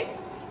cheesecake,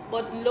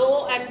 but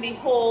lo and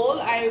behold,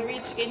 I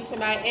reach into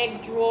my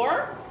egg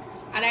drawer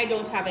and I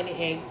don't have any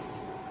eggs.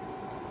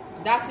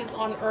 That is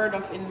unheard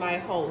of in my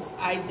house.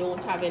 I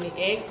don't have any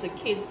eggs. The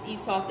kids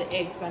eat off the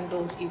eggs and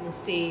don't even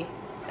say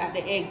that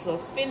the eggs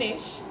was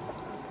finished.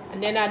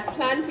 And then I'd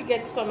plan to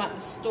get some at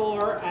the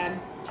store and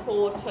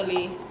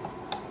totally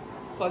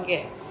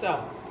forget.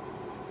 So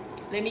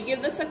let me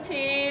give this a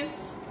taste.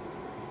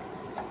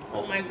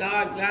 Oh my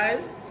God,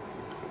 guys.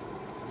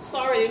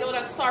 Sorrel, you know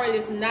that sorrel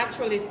is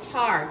naturally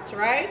tart,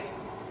 right?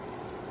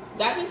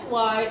 That is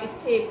why it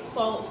takes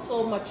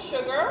so much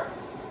sugar.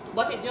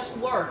 But it just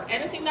works.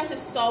 Anything that is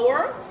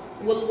sour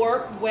will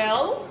work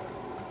well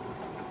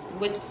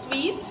with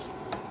sweet.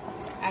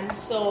 And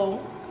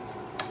so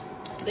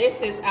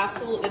this is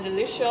absolutely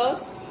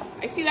delicious.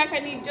 I feel like I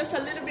need just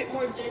a little bit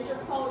more ginger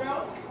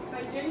powder.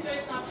 My ginger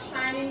is not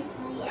shining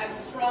through as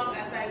strong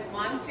as I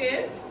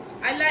wanted.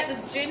 I like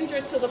the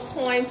ginger to the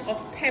point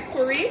of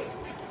peppery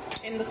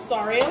in the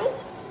sorrel.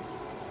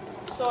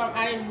 So I'm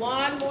adding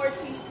 1 more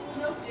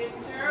teaspoon of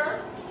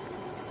ginger.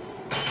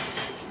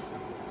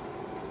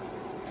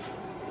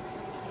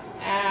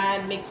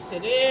 And mix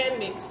it in,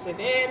 mix it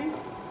in.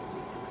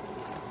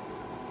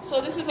 So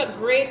this is a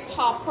great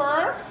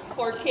topper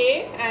for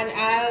cake, and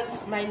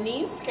as my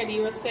niece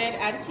Kadira said,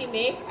 Auntie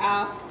make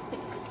a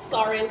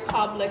sorrel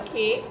cobbler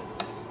cake.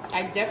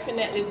 I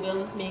definitely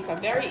will make a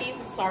very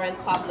easy sorrel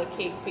cobbler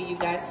cake for you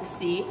guys to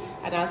see,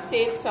 and I'll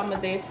save some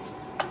of this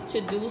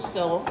to do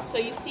so. So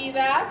you see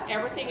that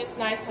everything is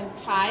nice and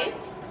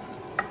tight,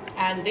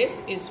 and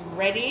this is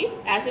ready.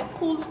 As it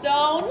cools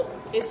down,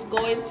 it's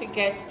going to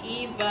get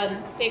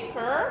even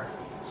thicker.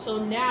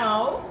 So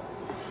now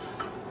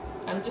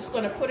I'm just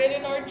going to put it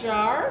in our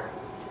jar.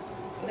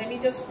 Let me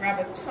just grab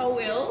a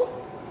towel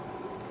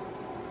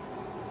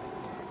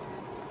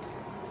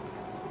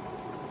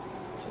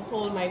to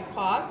hold my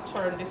pot.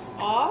 Turn this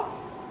off,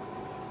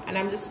 and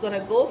I'm just going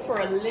to go for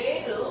a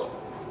ladle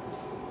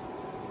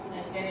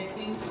and get it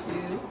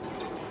into.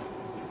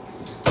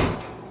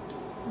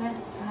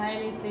 Nice,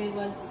 highly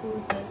flavored.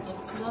 Sue says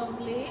looks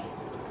lovely.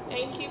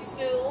 Thank you,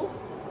 Sue.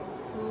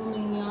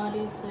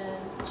 Mignardi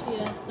says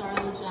chia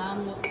sorrel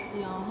jam looks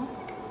yum.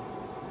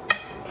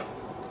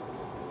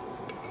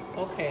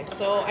 Okay,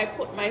 so I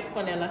put my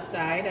funnel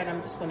aside, and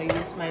I'm just going to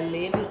use my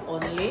ladle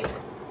only.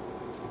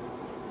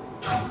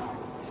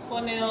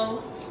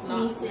 Funnel.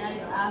 Nisia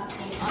is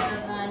asking,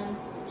 other than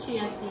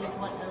chia seeds,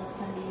 what else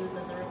can be used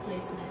as a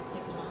replacement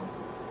thickener?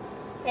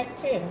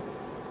 Pectin.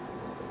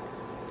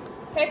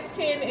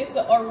 Pectin is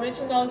the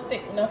original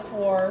thickener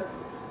for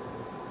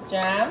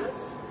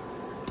jams,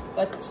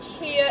 but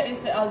chia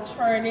is the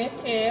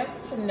alternative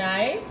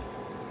tonight.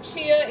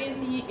 Chia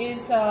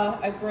is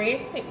a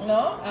great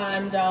thickener,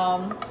 and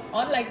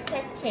unlike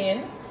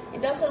pectin,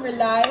 it doesn't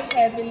rely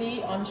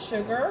heavily on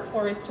sugar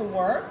for it to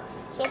work.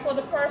 So for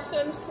the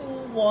persons who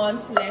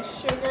want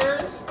less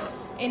sugars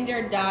in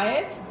their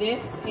diet,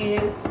 this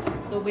is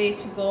the way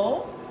to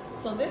go.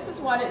 So this is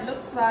what it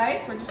looks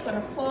like. We're just going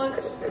to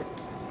put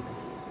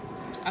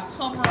a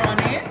cover on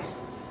it.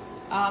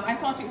 I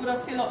thought it would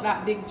have filled up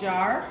that big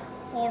jar.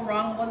 How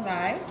wrong was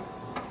I?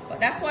 But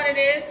that's what it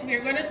is.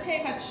 We're going to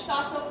take a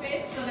shot of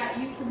it so that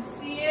you can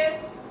see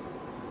it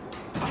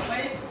when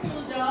it's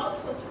cooled down.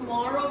 So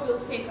tomorrow we'll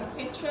take a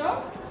picture.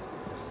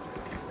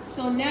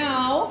 So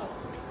now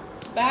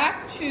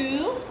back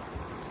to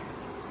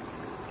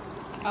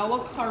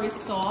our curry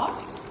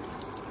sauce,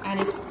 and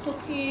it's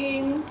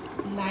cooking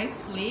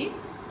nicely.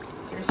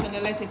 We're just going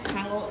to let it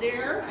hang out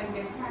there and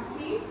get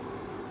happy.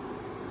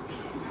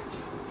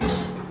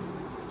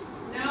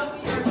 Now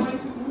we are going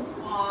to move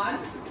on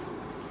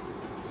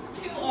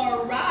to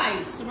our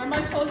rice. Remember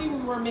I told you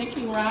we were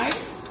making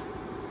rice?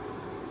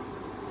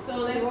 So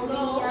let's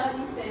go.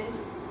 He says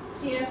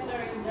chia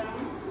sorrel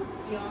jam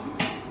looks yum.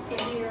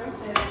 Kadira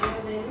said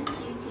golden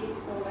cheesecake,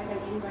 so like an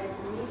invite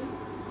to me.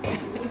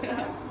 Lisa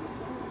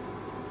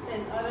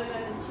says other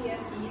than the chia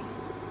seeds.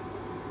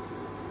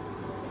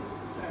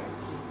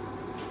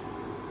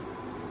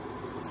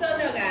 So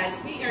now guys,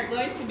 we are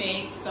going to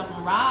make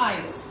some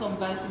rice, some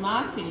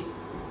basmati.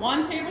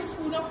 1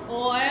 tablespoon of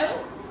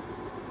oil,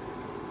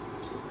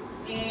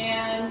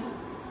 and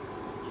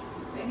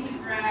let me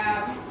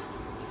grab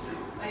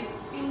my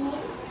spoon,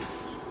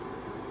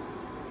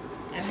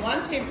 and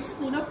 1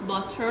 tablespoon of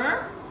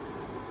butter,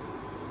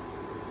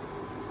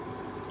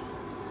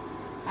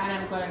 and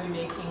I'm going to be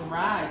making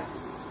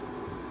rice.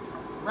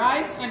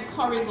 Rice and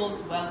curry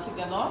goes well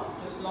together.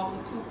 Just love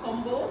the two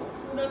combo.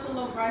 Who doesn't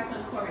love rice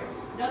and curry?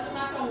 Doesn't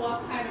matter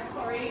what kind of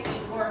curry,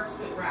 it works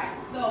with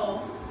rice. So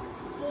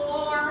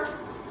for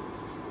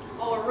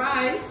our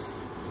rice,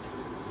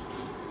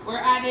 we're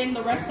adding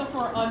the rest of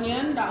our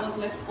onion that was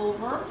left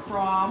over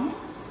from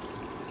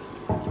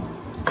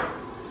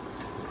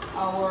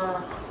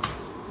our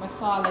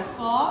masala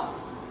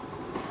sauce,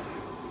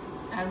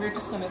 and we're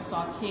just going to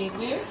saute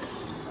this.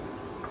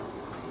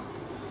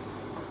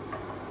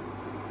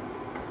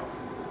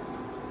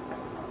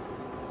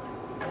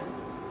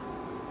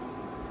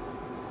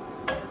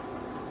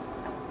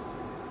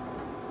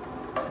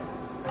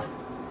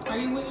 Are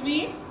you with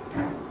me?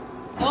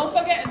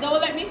 Don't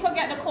let me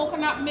forget the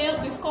coconut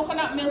milk. This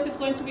coconut milk is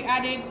going to be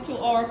added to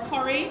our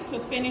curry to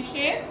finish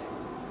it.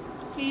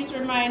 Please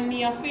remind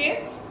me of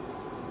it.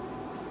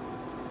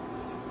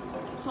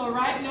 So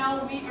right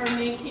now we are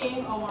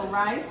making our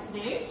rice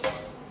dish.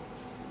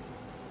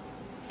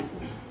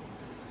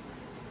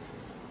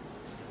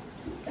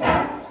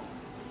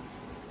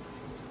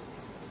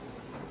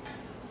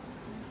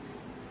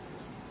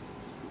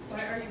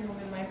 Why are you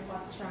moving my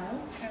pot,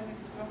 child? I will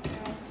swap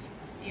out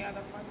the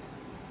other pot.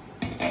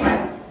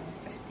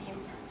 Steam.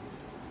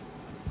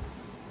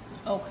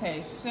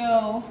 Okay,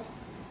 so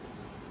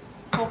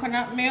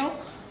coconut milk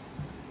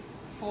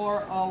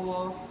for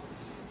our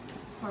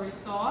curry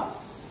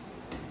sauce.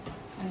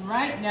 And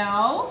right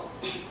now,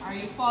 are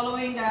you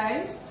following,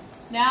 guys?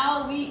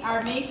 Now we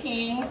are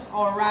making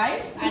our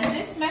rice, and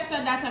this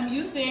method that I'm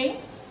using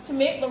to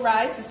make the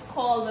rice is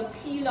called the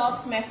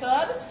pilaf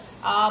method,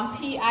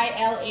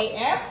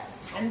 P-I-L-A-F.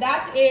 And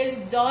that is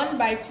done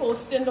by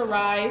toasting the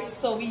rice.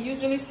 So we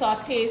usually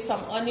saute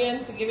some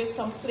onions to give it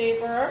some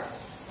flavor.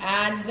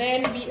 And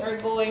then we are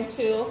going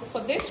to, for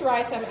this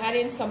rice, I'm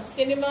adding some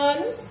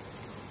cinnamon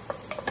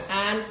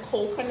and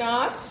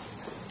coconut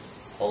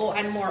Oh,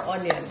 and more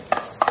onion.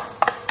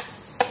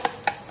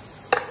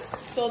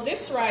 So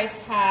this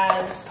rice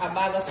has a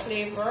bag of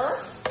flavor.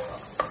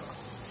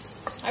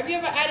 Have you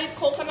ever added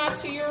coconut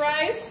to your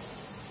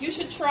rice? You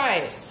should try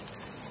it.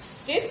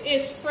 This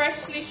is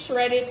freshly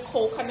shredded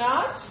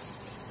coconut.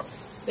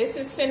 This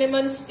is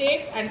cinnamon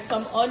stick and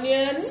some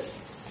onions.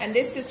 And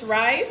this is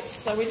rice.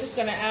 So we're just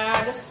gonna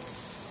add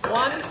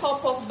 1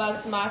 cup of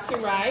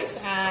basmati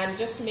rice and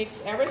just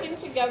mix everything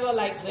together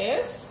like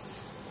this.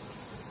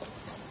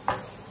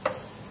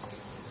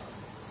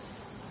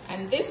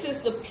 And this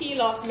is the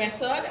peel-off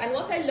method. And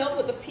what I love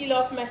with the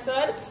peel-off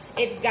method,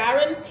 it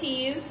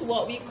guarantees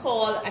what we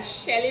call a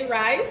shelly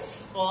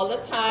rice all the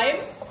time.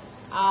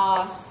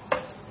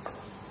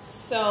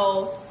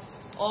 So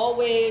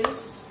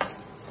always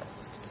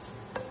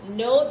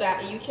know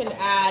that you can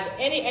add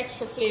any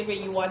extra flavor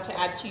you want to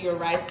add to your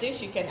rice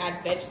dish. You can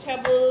add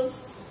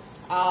vegetables,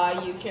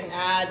 you can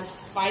add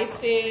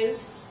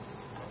spices.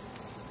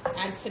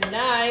 And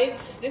tonight,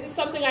 this is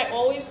something I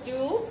always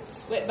do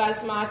with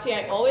basmati.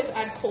 I always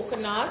add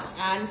coconut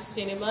and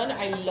cinnamon.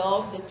 I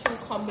love the two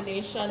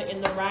combination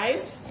in the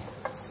rice.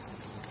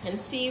 And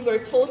see,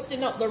 we're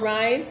toasting up the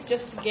rice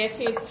just to get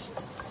it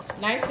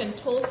nice and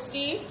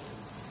toasty.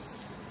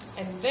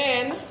 And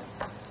then,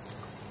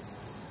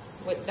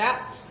 with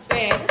that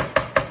said,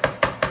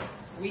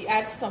 we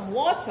add some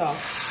water.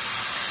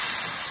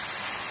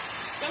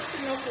 Just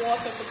enough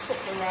water to cook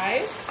the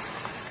rice.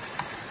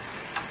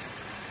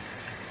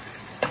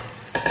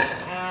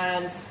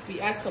 And we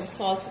add some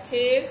salt to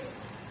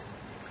taste.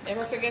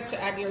 Never forget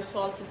to add your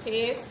salt to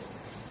taste.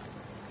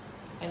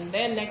 And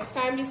then next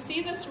time you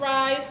see this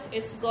rice,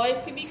 it's going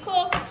to be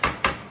cooked.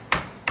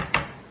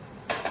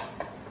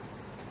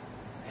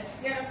 Let's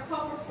get a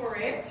cover for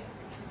it.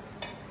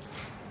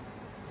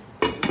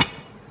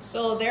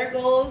 So there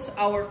goes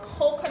our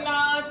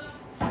coconut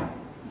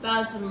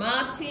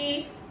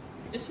basmati.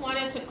 Just want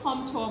it to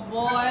come to a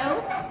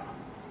boil.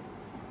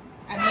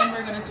 And then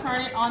we're going to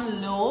turn it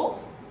on low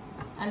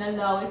and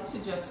allow it to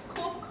just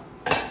cook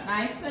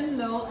nice and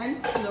low and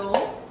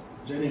slow.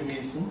 Jenny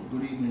Mason,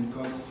 good evening,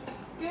 cuz.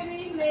 Good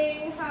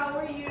evening, how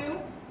are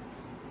you?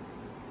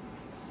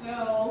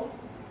 So,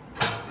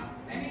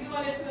 let me do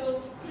a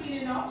little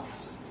cleaning up.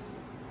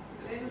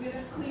 A little bit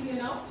of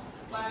cleaning up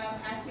while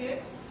I'm at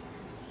it.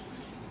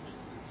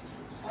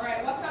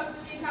 Alright, what else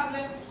do we have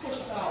left to cook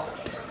now?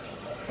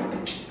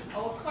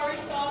 Our curry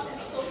sauce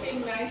is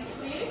cooking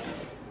nicely.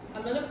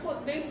 I'm going to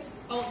put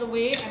this out the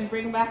way and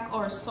bring back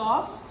our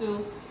sauce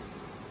to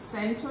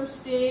center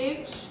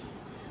stage.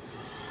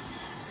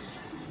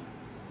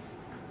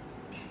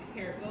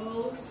 Here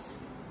goes.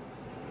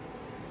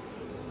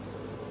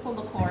 Pull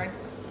the cord.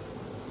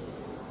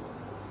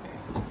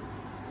 Okay.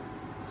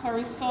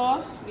 Curry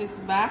sauce is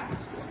back.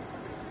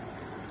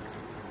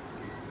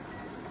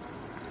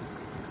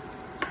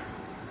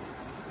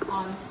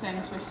 On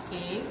center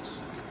stage.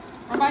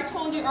 Remember I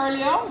told you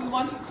earlier, we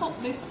want to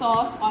cook this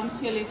sauce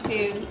until it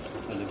is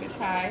a little bit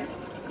high.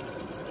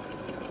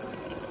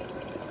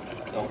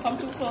 Don't come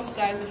too close,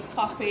 guys, it's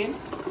popping.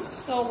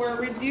 So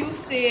we're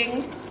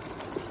reducing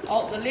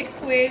out the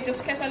liquid.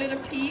 Just get a little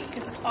peek,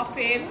 it's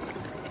popping.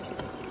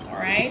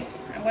 Alright,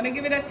 I'm going to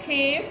give it a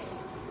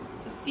taste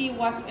to see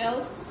what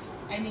else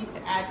I need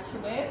to add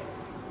to it.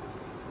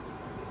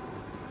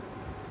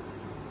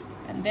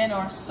 And then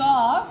our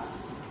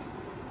sauce.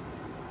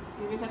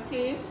 Give it a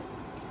taste.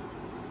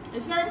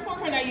 It's very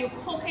important that you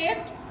cook it.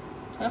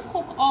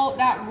 Cook out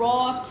that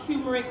raw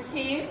turmeric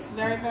taste.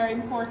 Very, very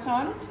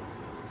important.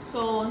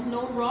 So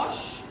no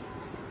rush.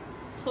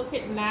 Cook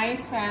it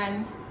nice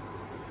and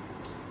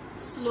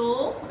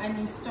slow, and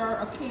you stir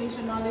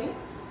occasionally.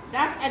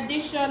 That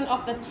addition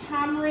of the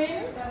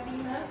tamarind.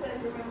 Davina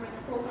says remember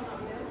the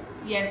coconut milk.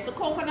 Yes, the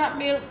coconut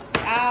milk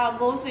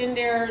goes in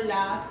there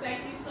last.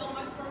 Thank you so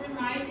much for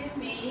reminding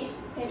me.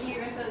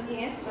 Here says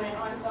yes, my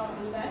aunt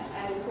taught me that,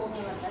 and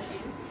coconut that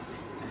is.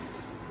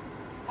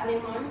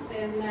 Alimon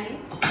says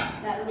nice.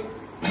 That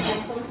looks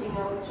like something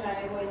I will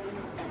try when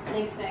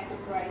next time I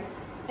cook rice.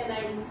 Can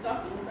I use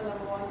stock instead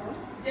of water?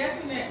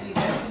 Definitely,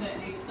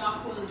 definitely.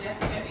 Stock will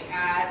definitely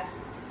add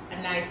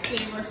a nice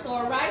flavor. So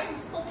our rice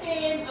is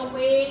cooking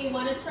away. You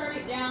want to turn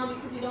it down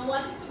because you don't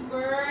want it to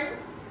burn.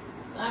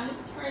 So I'm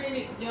just turning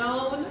it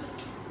down.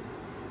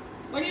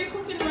 When you're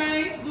cooking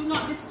rice, do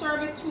not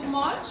disturb it too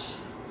much.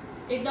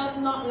 It does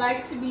not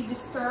like to be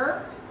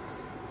disturbed.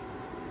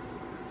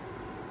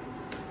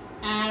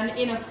 And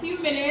in a few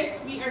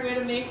minutes, we are going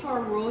to make our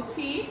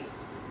roti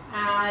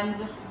and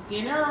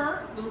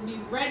dinner will be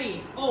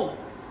ready. Oh,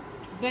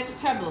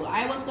 vegetable.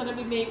 I was going to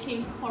be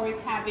making curry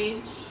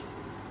cabbage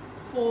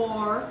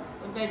for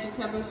the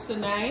vegetables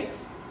tonight.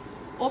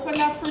 Open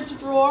that fridge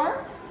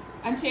drawer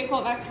and take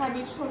out that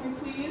cabbage for me,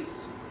 please.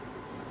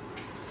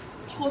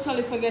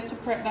 Totally forget to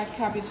prep that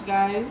cabbage,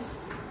 guys.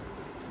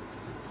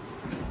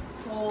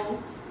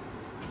 So,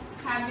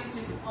 cabbage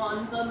is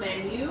on the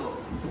menu.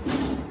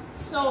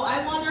 So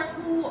I wonder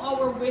who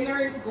our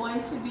winner is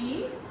going to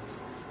be.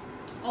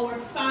 Our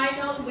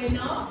final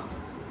winner.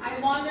 I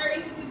wonder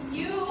if it is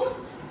you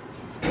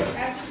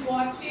that is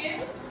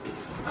watching.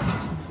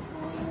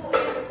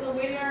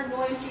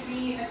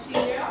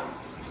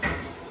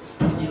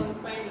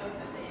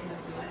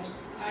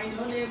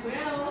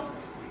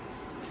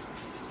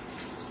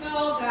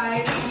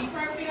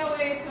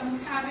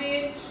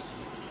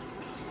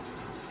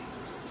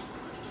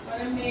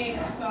 gonna make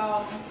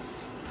some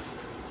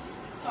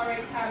curry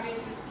cabbage.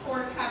 This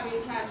poor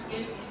cabbage has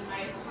been in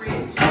my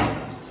fridge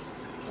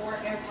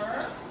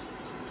forever.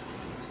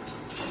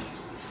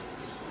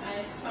 And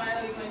it's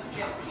finally going to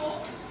get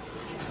cooked.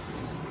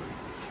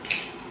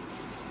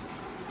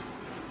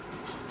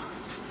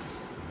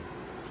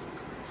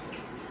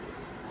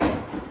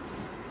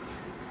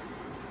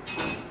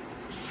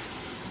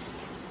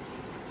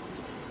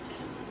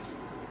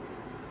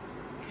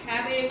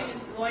 Cabbage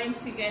is going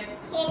to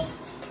get cooked.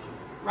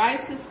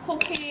 Rice is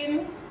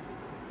cooking.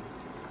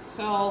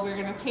 So we're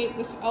gonna take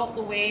this out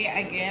the way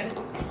again.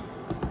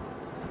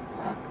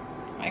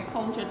 My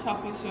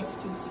countertop is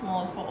just too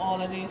small for all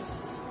of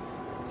this.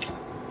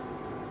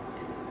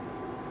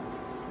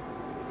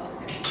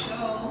 Okay,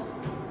 so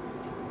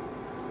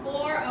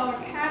for our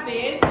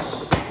cabbage,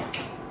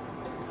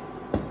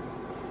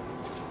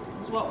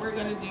 is what we're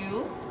gonna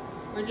do.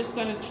 We're just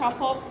gonna chop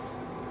up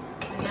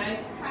a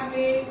nice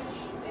cabbage.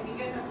 Let me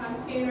get a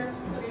container,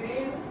 put it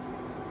in.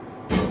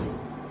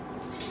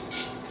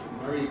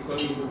 Marie,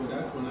 calling you with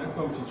that. When I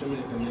come to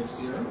Jamaica next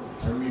year,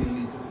 I really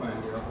need to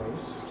find your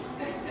house.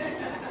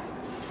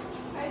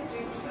 I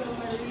think so,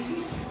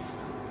 Marie.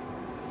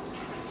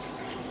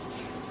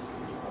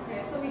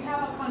 Okay, so we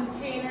have a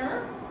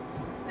container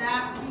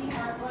that we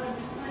are going to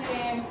be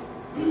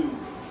putting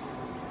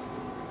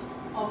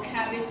our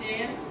cabbage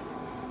in.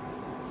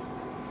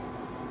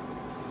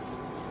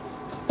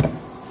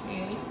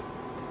 Okay.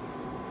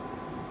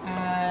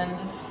 And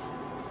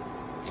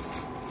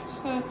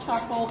just going to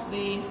chop out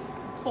the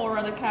core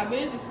of the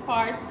cabbage. This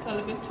part is a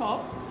little bit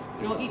tough.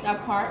 We don't eat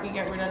that part, we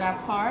get rid of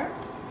that part.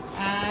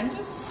 And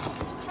just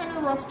kind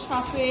of rough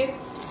chop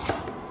it.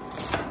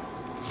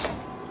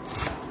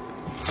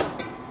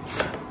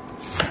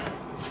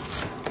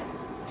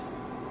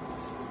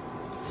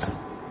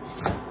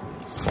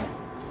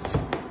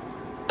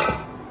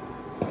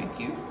 Thank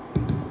you.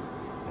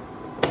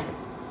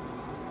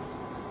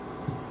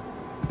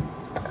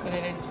 Put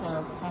it into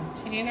our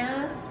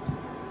container.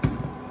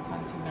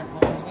 Container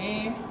all the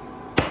way.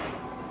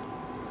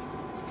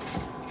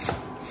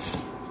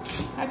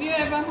 Have you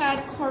ever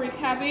had curry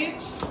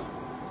cabbage?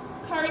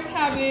 Curry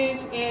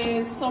cabbage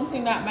is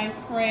something that my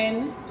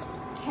friend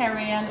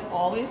Karen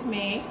always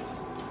makes,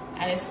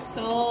 and it's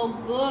so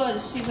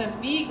good. She's a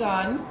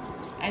vegan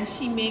and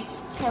she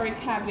makes curry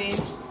cabbage,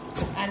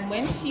 and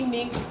when she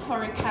makes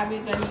curry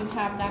cabbage and you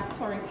have that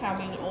curry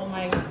cabbage, oh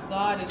my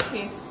god, it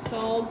tastes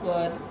so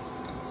good.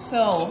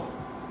 So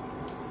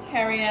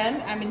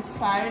Karen, I'm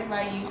inspired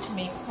by you to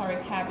make curry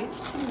cabbage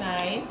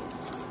tonight.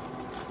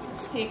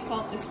 Let's take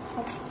out this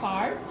tough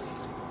part.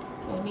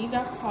 Don't need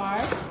that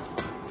part.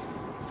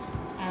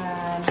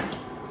 And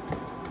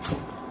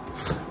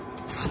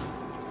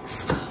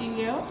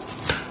chilio,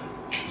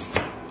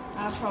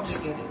 I'll probably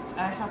get it.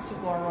 I have to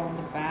go around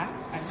the back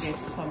and get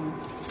some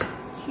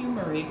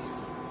turmeric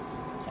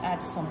to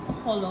add some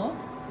color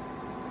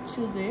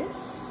to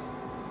this.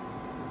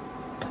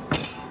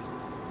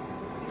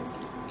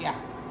 Yeah,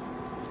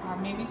 or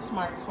maybe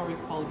smart curry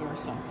powder or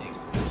something.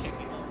 Check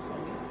it out for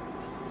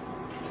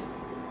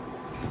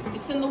me.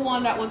 It's in the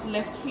one that was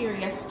left here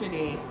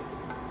yesterday.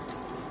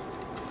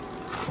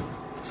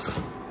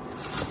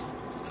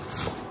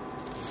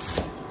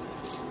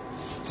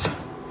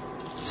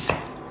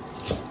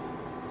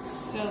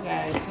 So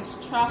guys,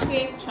 just chop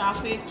it,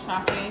 chop it,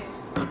 chop it.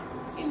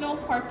 In no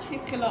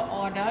particular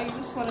order. You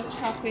just want to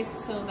chop it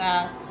so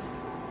that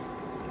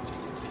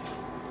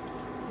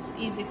it's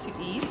easy to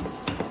eat.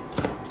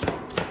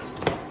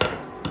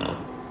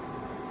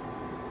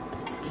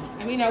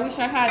 I mean, I wish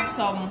I had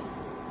some.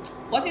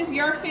 What is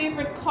your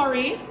favorite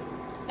curry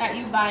that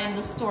you buy in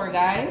the store,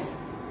 guys?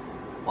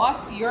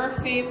 What's your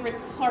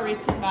favorite curry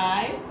to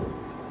buy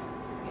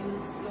in the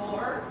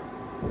store?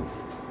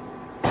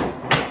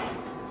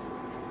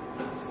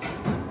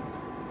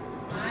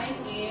 Mine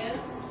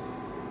is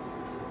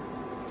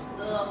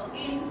the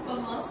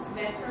infamous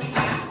Better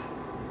Pack.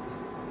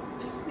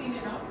 Just clean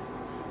it up.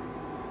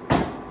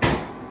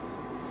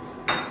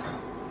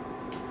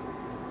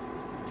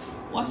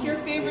 What's your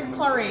favorite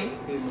curry?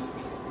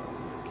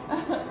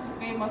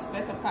 Famous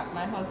Better Pack,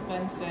 my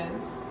husband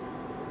says.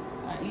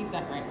 Leave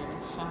that right there,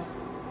 Sean.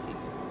 Take it.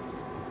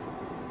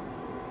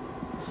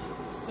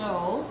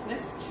 So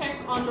let's check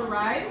on the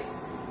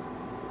rice.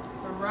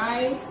 The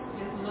rice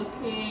is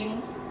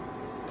looking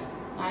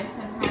nice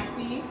and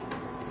happy.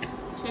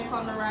 Check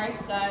on the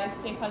rice, guys.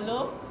 Take a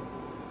look.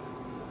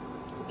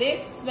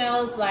 This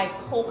smells like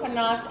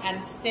coconut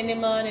and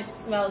cinnamon. It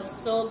smells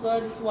so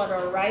good. This is what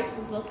our rice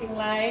is looking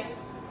like.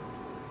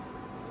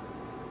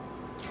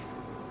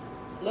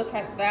 Look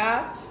at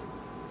that.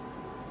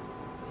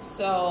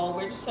 So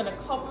we're just gonna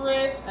cover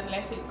it and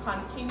let it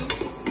continue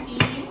to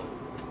steam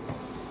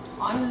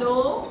on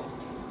low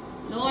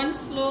and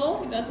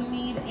slow. It doesn't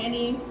need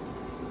any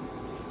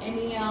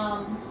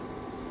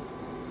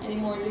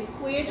more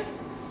liquid.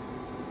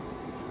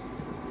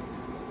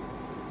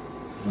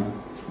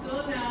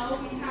 So now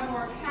we have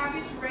our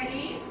cabbage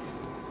ready.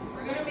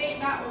 We're gonna make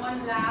that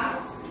one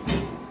last,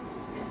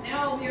 and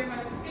now we are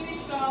gonna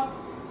finish up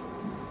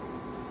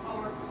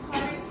our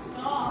curry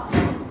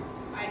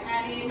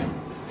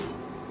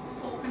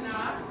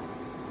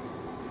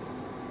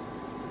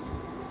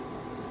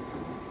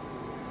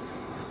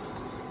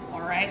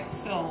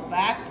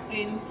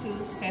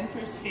to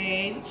center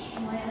stage.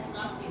 I'm going to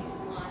stop you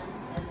once,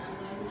 and I'm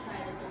going to try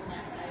the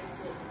coconut rice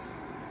with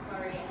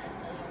curry and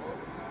tell you about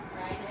it on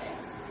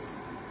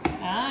Friday.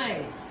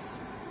 Nice.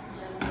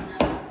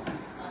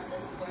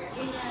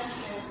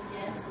 Says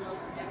yes, love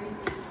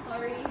everything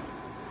curry.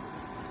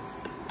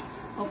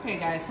 Okay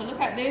guys, so look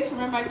at this.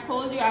 Remember I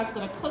told you I was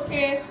going to cook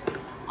it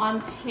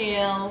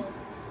until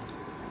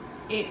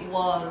it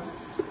was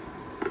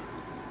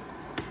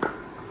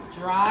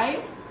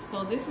dry.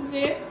 So this is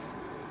it.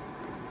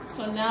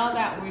 So now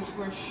that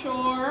we're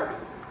sure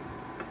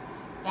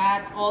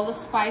that all the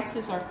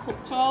spices are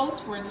cooked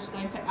out, we're just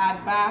going to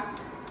add back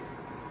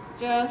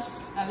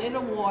just a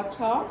little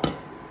water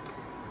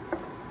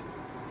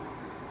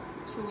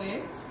to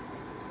it,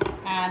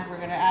 and we're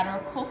gonna add our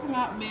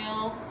coconut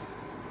milk.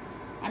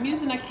 I'm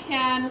using a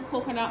canned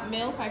coconut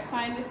milk. I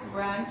find this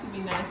brand to be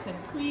nice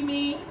and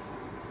creamy,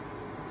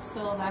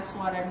 so that's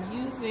what I'm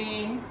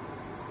using.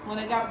 When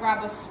I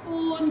grab a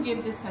spoon,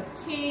 give this a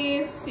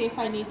taste, see if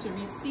I need to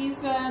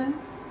reseason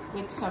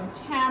with some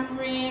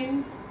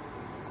tamarind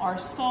or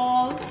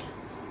salt.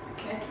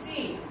 Let's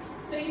see.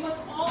 So you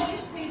must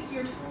always taste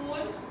your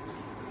food.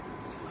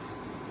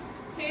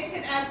 Taste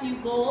it as you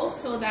go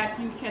so that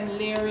you can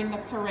layer in the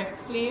correct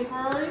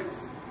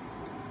flavors.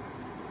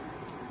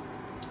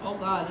 Oh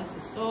God, this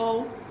is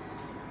so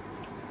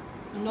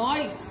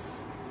nice.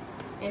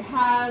 It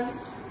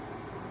has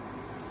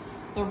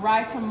the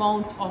right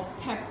amount of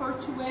pepper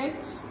to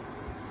it.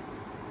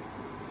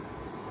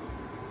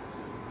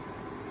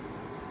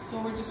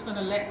 So we're just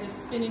gonna let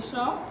this finish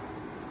up.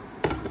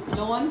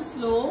 Low and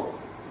slow.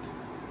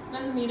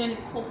 Doesn't need any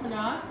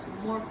coconut,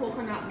 more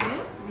coconut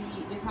milk.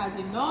 It has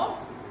enough.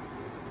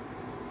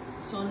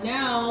 So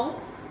now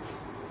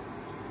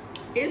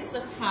is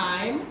the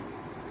time.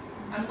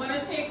 I'm going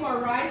to take our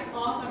rice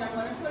off and I'm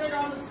going to put it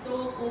on the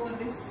stove over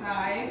this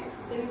side.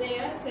 And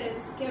there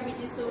says cabbage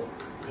is so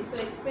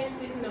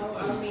expensive now.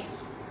 I mean,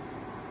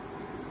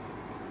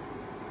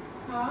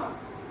 Huh?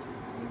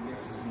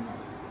 Yes, it's not.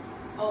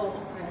 Oh,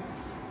 okay.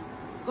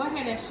 Go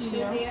ahead,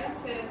 Ashelia. there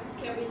says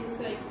cabbage is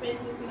so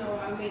expensive now.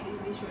 I made this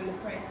dish when the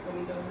price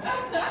coming down.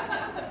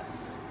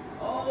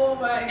 Oh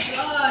my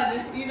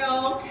God. You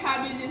know,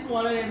 cabbage is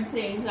one of them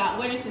things that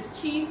when it is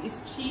cheap,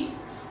 it's cheap.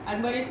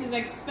 And when it is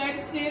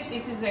expensive,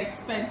 it is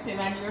expensive.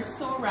 And you're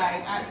so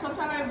right.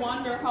 Sometimes I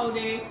wonder how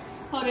they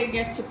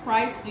get to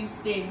price these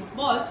things.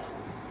 But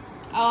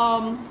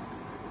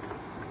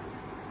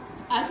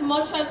as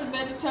much as the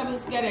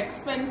vegetables get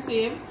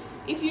expensive,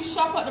 if you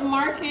shop at the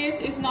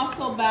market, it's not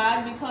so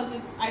bad because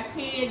I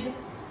paid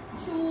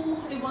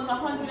it was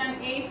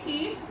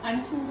 $180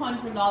 and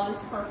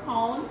 $200 per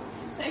pound.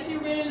 So if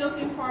you're really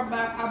looking for a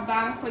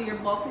bang for your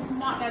buck, it's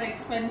not that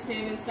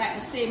expensive. It's like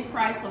the same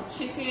price of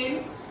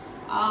chicken.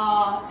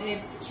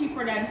 It's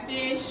cheaper than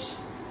fish.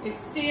 It's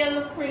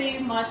still pretty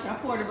much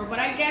affordable. But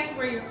I get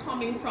where you're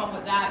coming from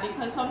with that,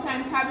 because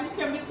sometimes cabbage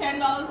can be $10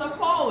 a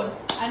pound,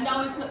 and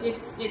now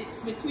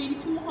it's between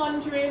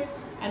 $200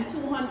 and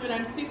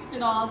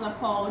 $250 a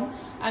pound.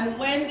 And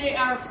when they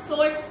are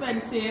so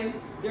expensive,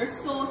 they're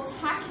so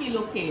tacky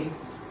looking.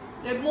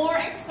 The more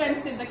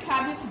expensive the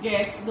cabbage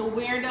gets, the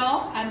weirder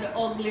and the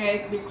uglier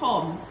it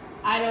becomes.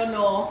 I don't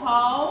know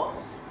how,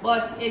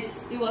 but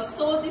it was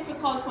so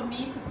difficult for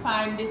me to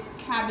find this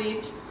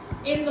cabbage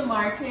in the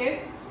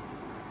market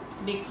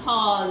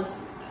because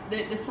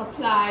the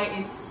supply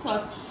is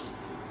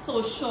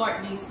so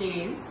short these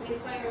days. The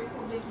Fire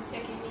Republic is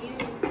checking in.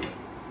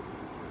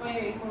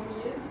 Fire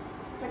Republic.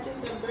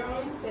 Patricia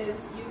Brown says,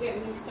 you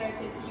get me started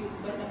to use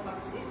butter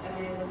pack, sis,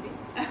 and I love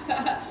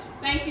it.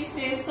 Thank you,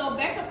 sis. So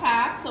better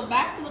pack. So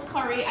back to the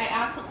curry. I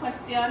asked a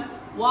question.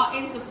 What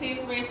is the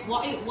favorite?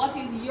 What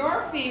is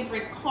your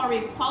favorite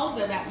curry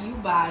powder that you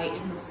buy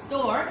in the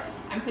store?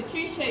 And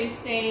Patricia is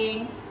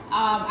saying,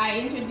 I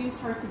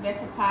introduced her to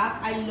Better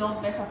Pack. I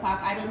love Better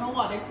Pack. I don't know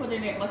what they put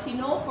in it, but you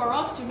know, for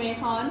us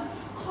Jamaicans,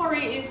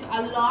 curry is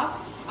a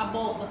lot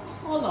about the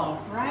color,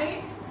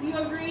 right? Do you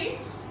agree?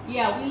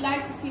 Yeah, we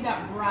like to see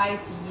that bright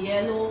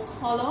yellow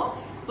color.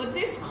 But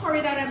this curry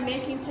that I'm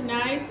making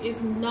tonight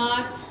is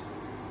not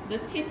the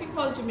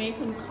typical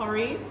Jamaican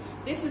curry.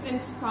 This is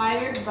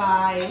inspired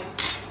by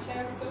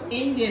Chelsea.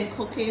 Indian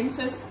cooking,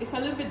 so it's a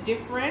little bit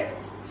different.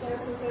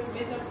 Chelsea says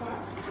Better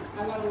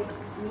Pack, along with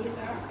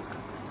Nisa.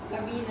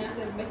 Lavina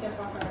says Better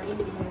Pack are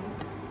Indian.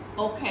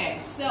 Okay,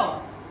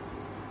 so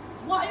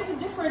what is the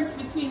difference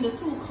between the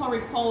two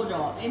curry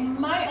powder? In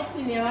my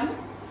opinion,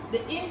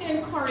 the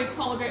Indian curry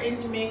powder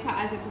in Jamaica,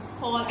 as it is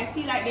called, I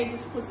feel like they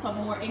just put some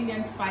more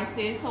Indian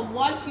spices. So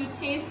once you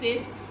taste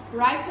it,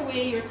 right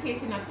away you're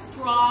tasting a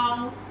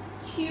strong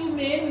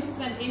cumin, which is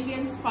an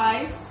Indian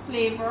spice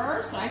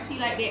flavor. So I feel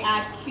like they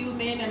add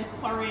cumin and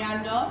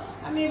coriander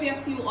and maybe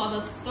a few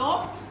other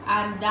stuff,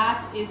 and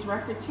that is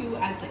referred to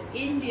as the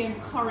Indian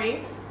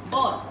curry.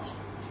 But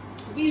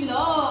we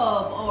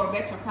love our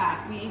Better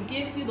Pack. It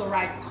gives you the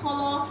right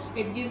color,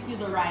 it gives you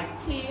the right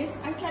taste.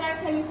 And can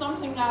I tell you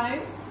something,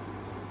 guys?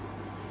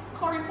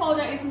 Curry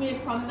powder is made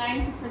from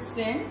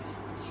 90%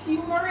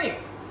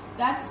 turmeric.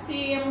 That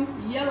same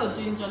yellow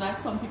ginger that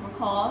some people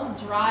call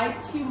dry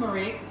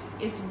turmeric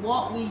is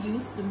what we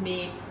used to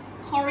make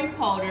curry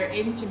powder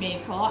in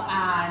Jamaica,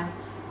 and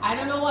I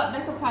don't know what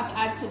Better Pack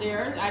add to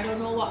theirs. I don't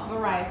know what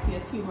variety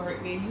of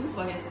turmeric they use,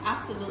 but it's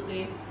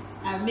absolutely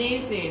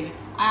amazing.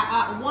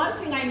 One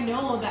thing I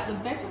know, that the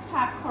Better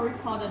Pack curry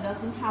powder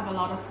doesn't have a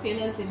lot of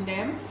fillers in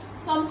them.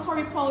 Some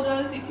curry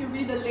powders, if you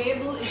read the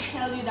label, it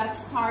tells you that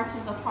starch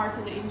is a part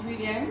of the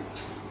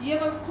ingredients. You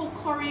ever cook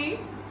curry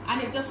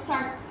and it just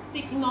starts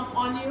thickening up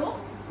on you?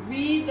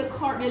 Read the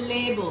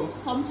label.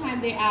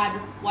 Sometimes they add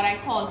what I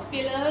call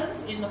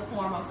fillers in the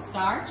form of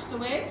starch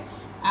to it,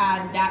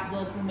 and that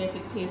doesn't make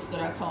it taste good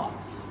at all.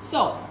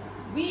 So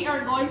we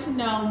are going to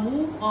now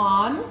move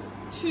on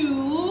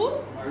to...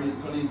 Marie,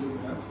 can you do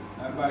that?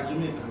 I buy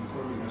Jamaican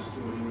curry in a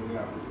store in the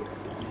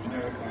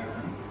American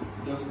Island.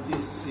 It doesn't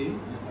taste the same,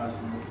 and it has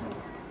no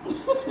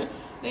color.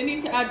 They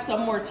need to add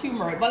some more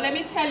turmeric. But let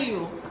me tell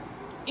you,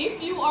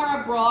 if you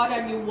are abroad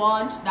and you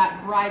want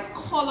that bright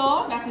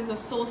color that is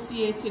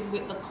associated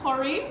with the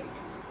curry,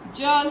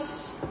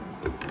 just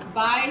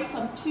buy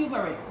some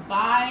turmeric.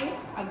 Buy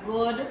a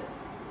good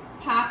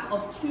pack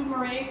of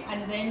turmeric,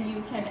 and then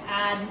you can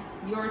add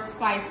your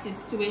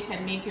spices to it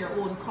and make your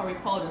own curry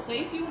powder. So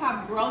if you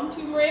have ground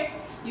turmeric,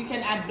 you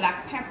can add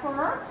black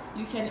pepper,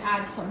 you can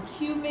add some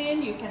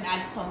cumin, you can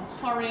add some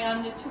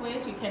coriander to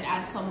it, you can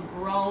add some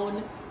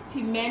ground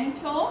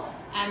pimento,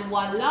 and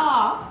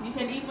voila, you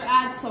can even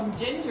add some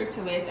ginger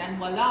to it, and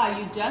voila,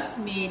 you just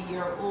made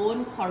your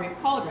own curry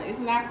powder.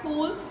 Isn't that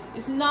cool?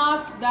 It's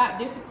not that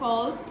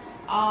difficult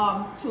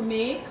to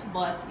make,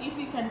 but if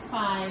you can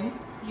find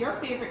your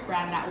favorite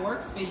brand that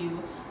works for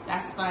you,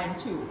 that's fine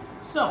too.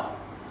 So,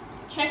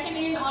 checking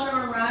in on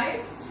our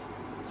rice.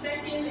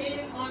 Checking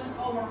in on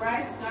our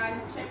rice,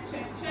 guys. Check,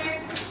 check,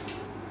 check.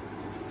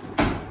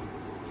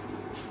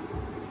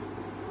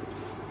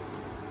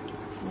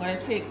 I'm going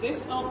to take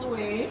this out the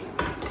way.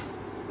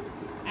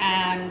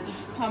 And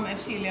come,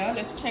 Ashelia,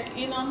 let's check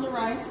in on the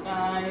rice,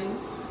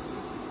 guys.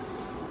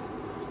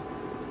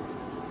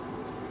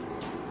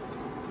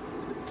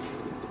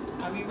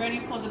 Are we ready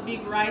for the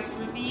big rice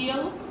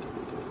reveal?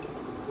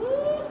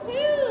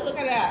 Woo-hoo, look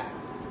at that.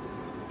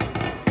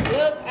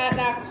 Look at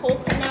that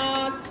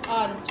coconut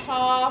on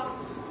top.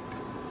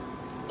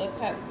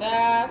 Look at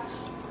that.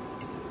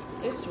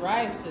 This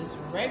rice is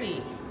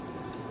ready.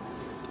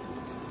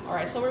 All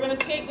right, so we're gonna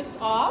take this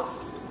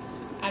off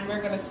and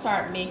we're gonna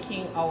start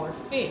making our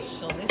fish.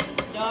 So this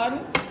is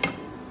done.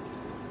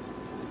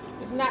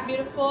 Isn't that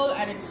beautiful?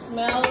 And it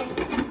smells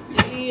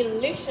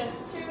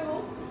delicious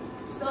too.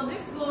 So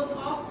this goes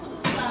off to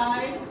the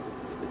side,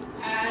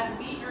 and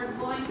we are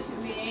going to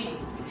make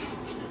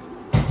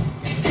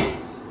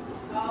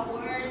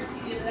our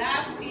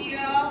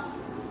tilapia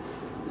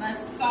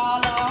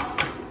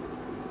masala.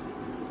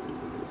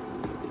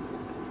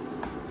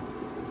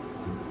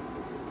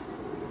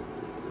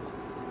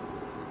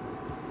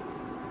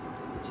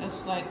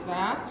 Just like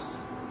that.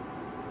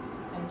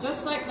 And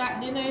just like that,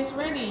 dinner is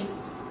ready.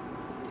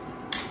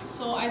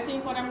 So I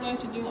think what I'm going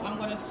to do, I'm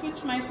going to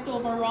switch my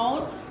stove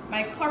around.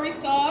 My curry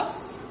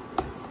sauce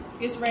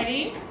is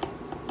ready.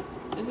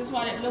 This is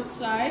what it looks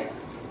like.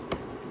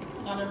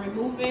 I'm going to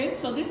remove it.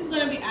 So this is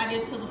going to be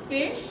added to the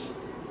fish.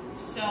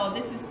 So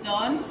this is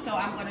done. So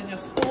I'm going to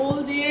just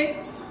hold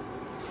it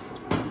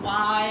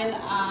while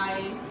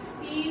I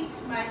heat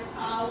my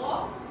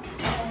tawa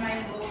or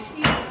my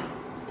roti.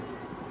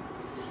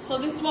 So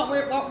this is what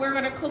we're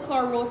going to cook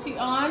our roti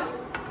on.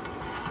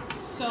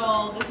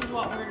 So this is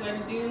what we're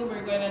going to do.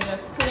 We're going to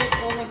just put it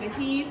over the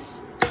heat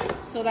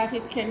so that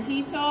it can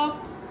heat up,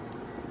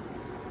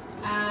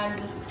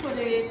 and put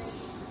it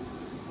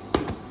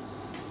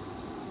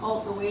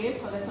out the way.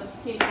 So let us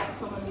take out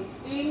some of these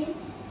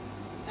things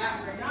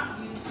that we're not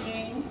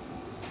using.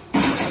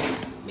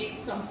 Make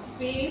some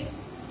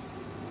space.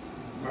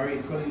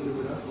 Marie, can you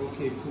do that?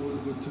 Okay, cool,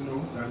 good to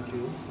know. Thank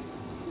you.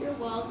 You're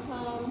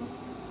welcome.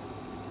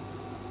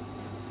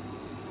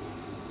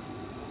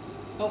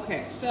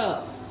 Okay,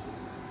 so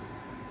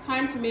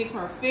time to make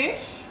our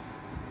fish.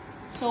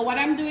 So what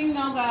I'm doing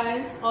now,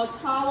 guys, our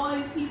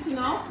tawa is heating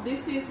up.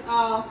 This is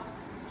a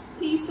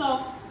piece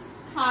of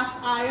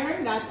cast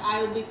iron that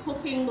I will be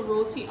cooking the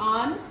roti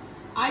on.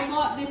 I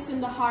bought this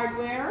in the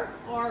hardware,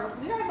 or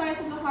did I buy it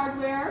in the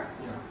hardware?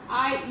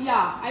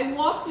 Yeah. I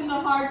walked in the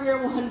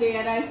hardware one day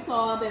and I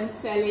saw them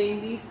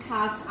selling these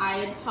cast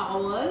iron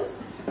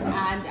tawas,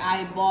 and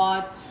I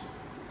bought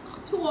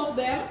 2 of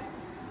them.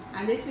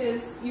 And this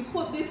is, you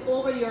put this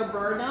over your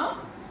burner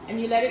and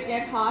you let it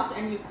get hot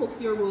and you cook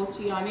your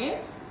roti on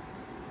it.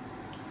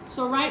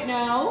 So right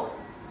now,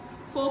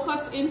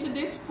 focus into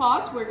this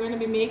pot. We're going to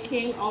be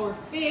making our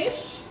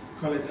fish.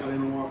 Colette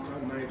Allen Walker,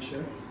 night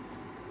chef.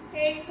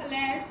 Hey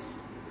Colette.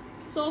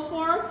 So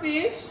for our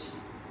fish,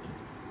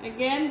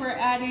 again, we're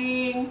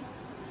adding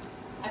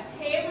a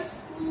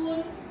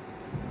tablespoon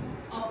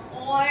of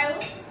oil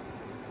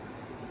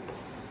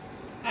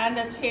and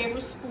a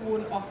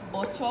tablespoon of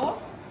butter.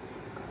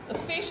 The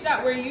fish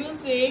that we're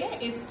using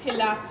is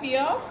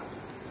tilapia.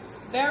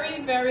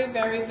 Very, very,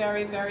 very,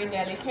 very, very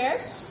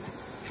delicate.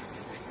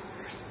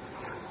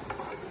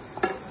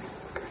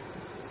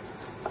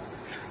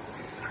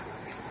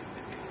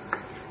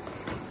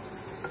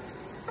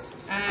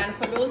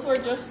 for those who are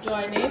just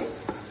joining,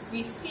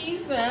 we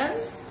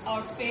season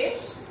our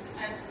fish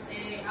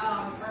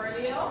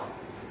earlier.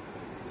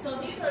 So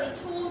these are the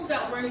tools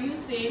that we're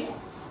using.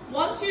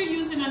 Once you're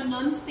using a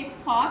non-stick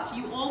pot,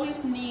 you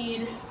always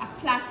need a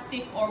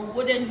plastic or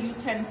wooden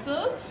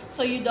utensil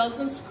so you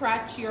doesn't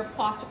scratch your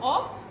pot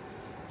up.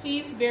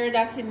 Please bear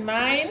that in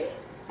mind.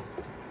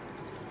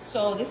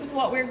 So this is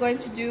what we're going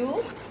to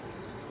do.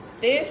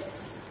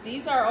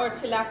 These are our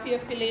tilapia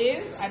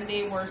fillets and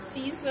they were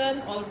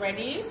seasoned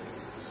already.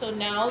 So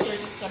now they're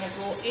just gonna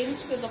go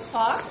into the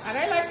pot. And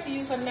I like to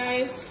use a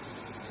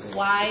nice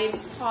wide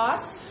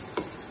pot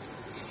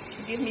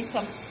to give me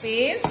some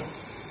space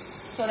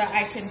so that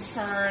I can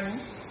turn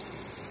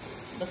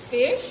the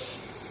fish.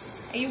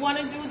 And you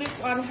wanna do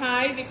this on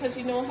high because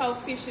you know how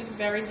fish is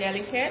very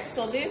delicate.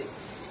 So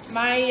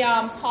my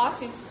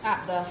pot is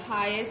at the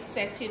highest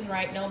setting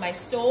right now, my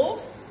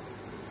stove.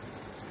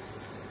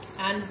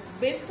 And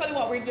basically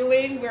what we're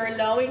doing, we're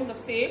allowing the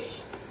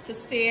fish to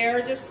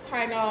sear, just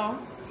kind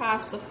of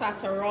pass the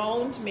fat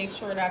around to make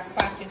sure that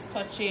fat is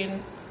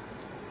touching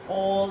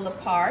all the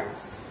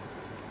parts.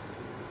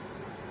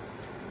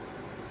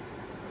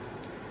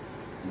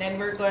 Then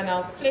we're going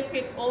to flip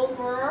it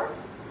over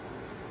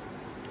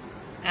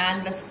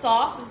and the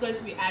sauce is going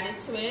to be added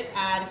to it.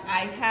 And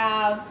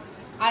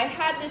I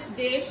had this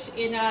dish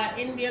in an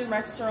Indian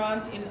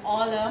restaurant in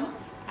Olam,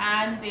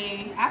 and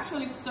they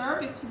actually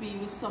served it to me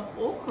with some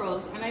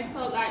okras, and I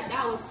felt like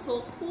that was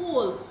so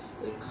cool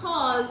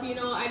because, you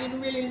know, I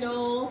didn't really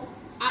know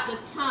at the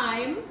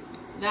time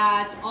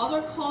that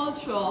other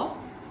culture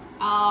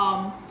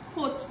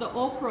put the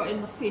okra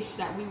in the fish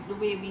the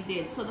way we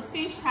did. So the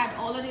fish had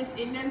all of this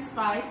Indian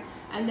spice,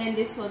 and then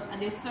they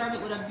served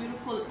it with a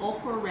beautiful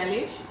okra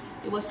relish.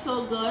 It was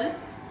so good.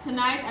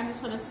 Tonight I'm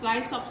just going to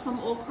slice up some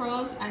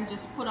okras and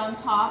just put on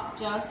top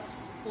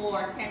just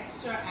for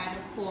texture and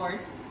of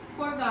course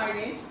for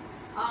garnish.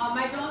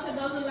 My daughter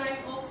doesn't like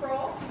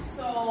okra,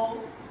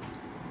 so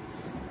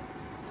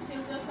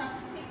she'll just have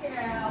to pick it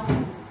out.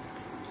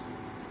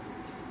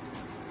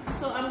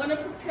 So I'm going to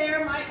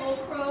prepare my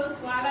okras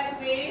while I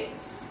wait.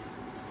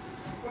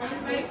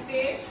 Where's my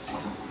fish?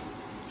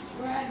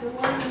 We're at the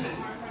 1 minute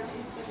mark on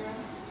Instagram.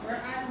 Where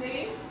are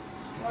they?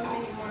 1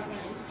 minute mark on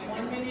Instagram.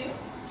 1 minute?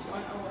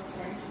 1 hour,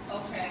 sorry.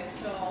 Okay,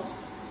 so,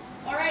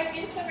 all right,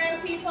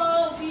 Instagram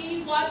people,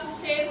 we want to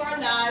save our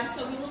lives,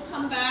 so we will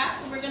come back.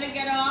 So we're going to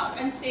get off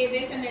and save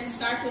it and then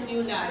start a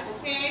new live,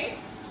 okay?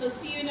 So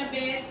see you in a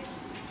bit.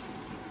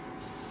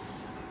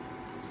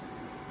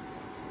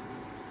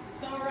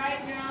 So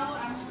right now,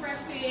 I'm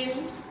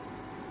prepping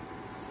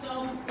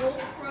some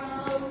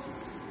okras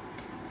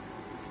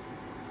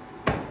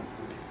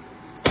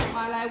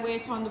while I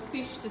wait on the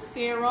fish to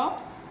sear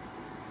up.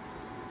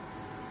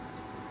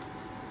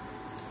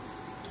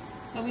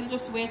 So we'll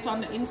just wait on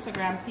the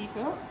Instagram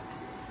people.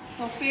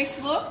 So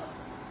Facebook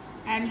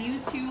and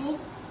YouTube,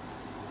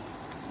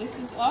 this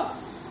is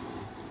us.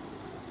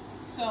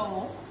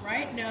 So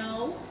right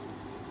now,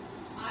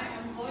 I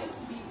am going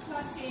to be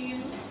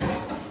cutting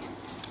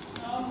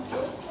some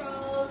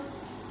okras.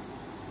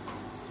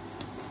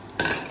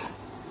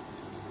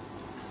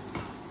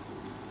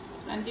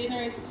 And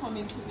dinner is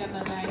coming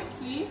together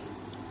nicely.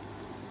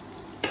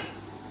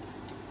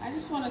 I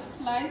just want to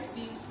slice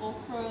these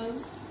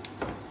okras.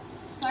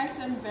 Slice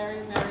them very,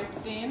 very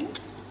thin.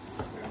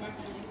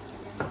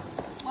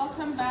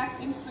 Welcome back,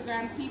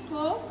 Instagram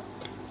people.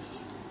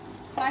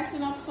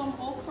 Slicing up some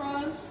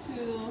okras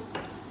to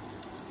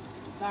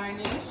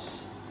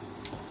garnish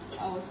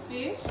our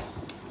fish.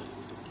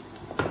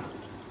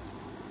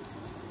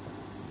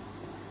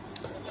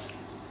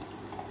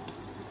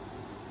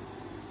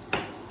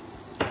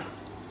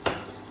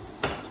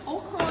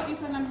 Okra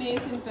is an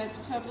amazing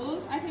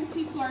vegetable. I think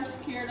people are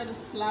scared of the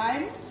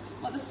slime.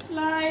 But the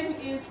slime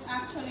is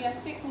actually a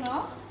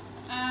thickener.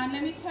 And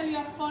let me tell you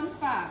a fun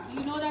fact.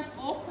 You know that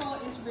okra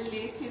is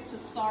related to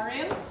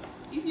sorrel?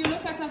 If you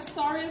look at a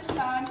sorrel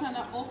plant and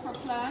an okra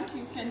plant,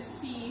 you can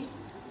see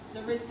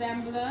the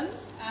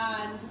resemblance.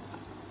 And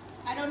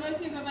I don't know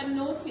if you've ever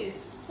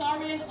noticed,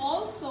 sorrel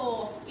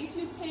also, if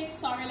you take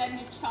sorrel and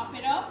you chop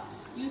it up,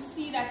 you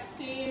see that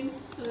same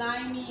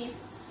slimy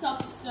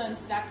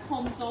substance that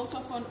comes out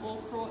of an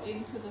okra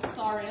into the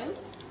sorrel.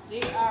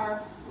 They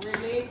are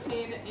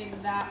related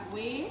in that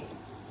way.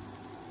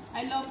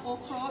 I love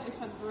okra.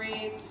 It's a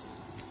great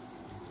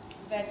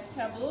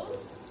vegetable.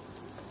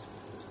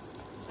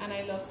 And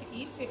I love to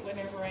eat it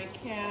whenever I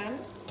can.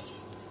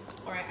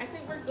 Alright, I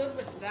think we're good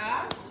with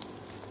that.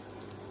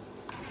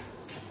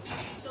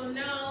 So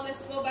now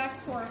let's go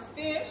back to our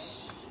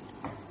fish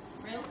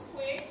real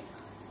quick.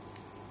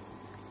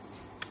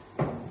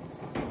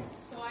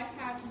 So I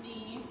have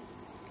me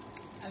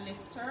a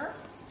lifter.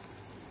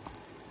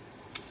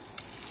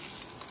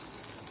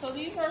 So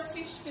these are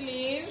fish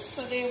fillets,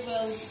 so they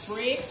will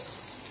break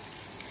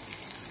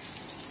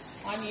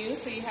on you,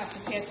 so you have to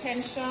pay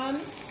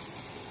attention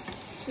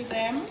to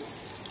them.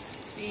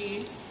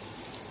 See,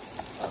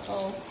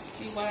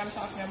 see what I'm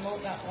talking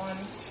about, that one,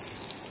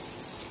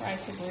 try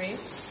to break.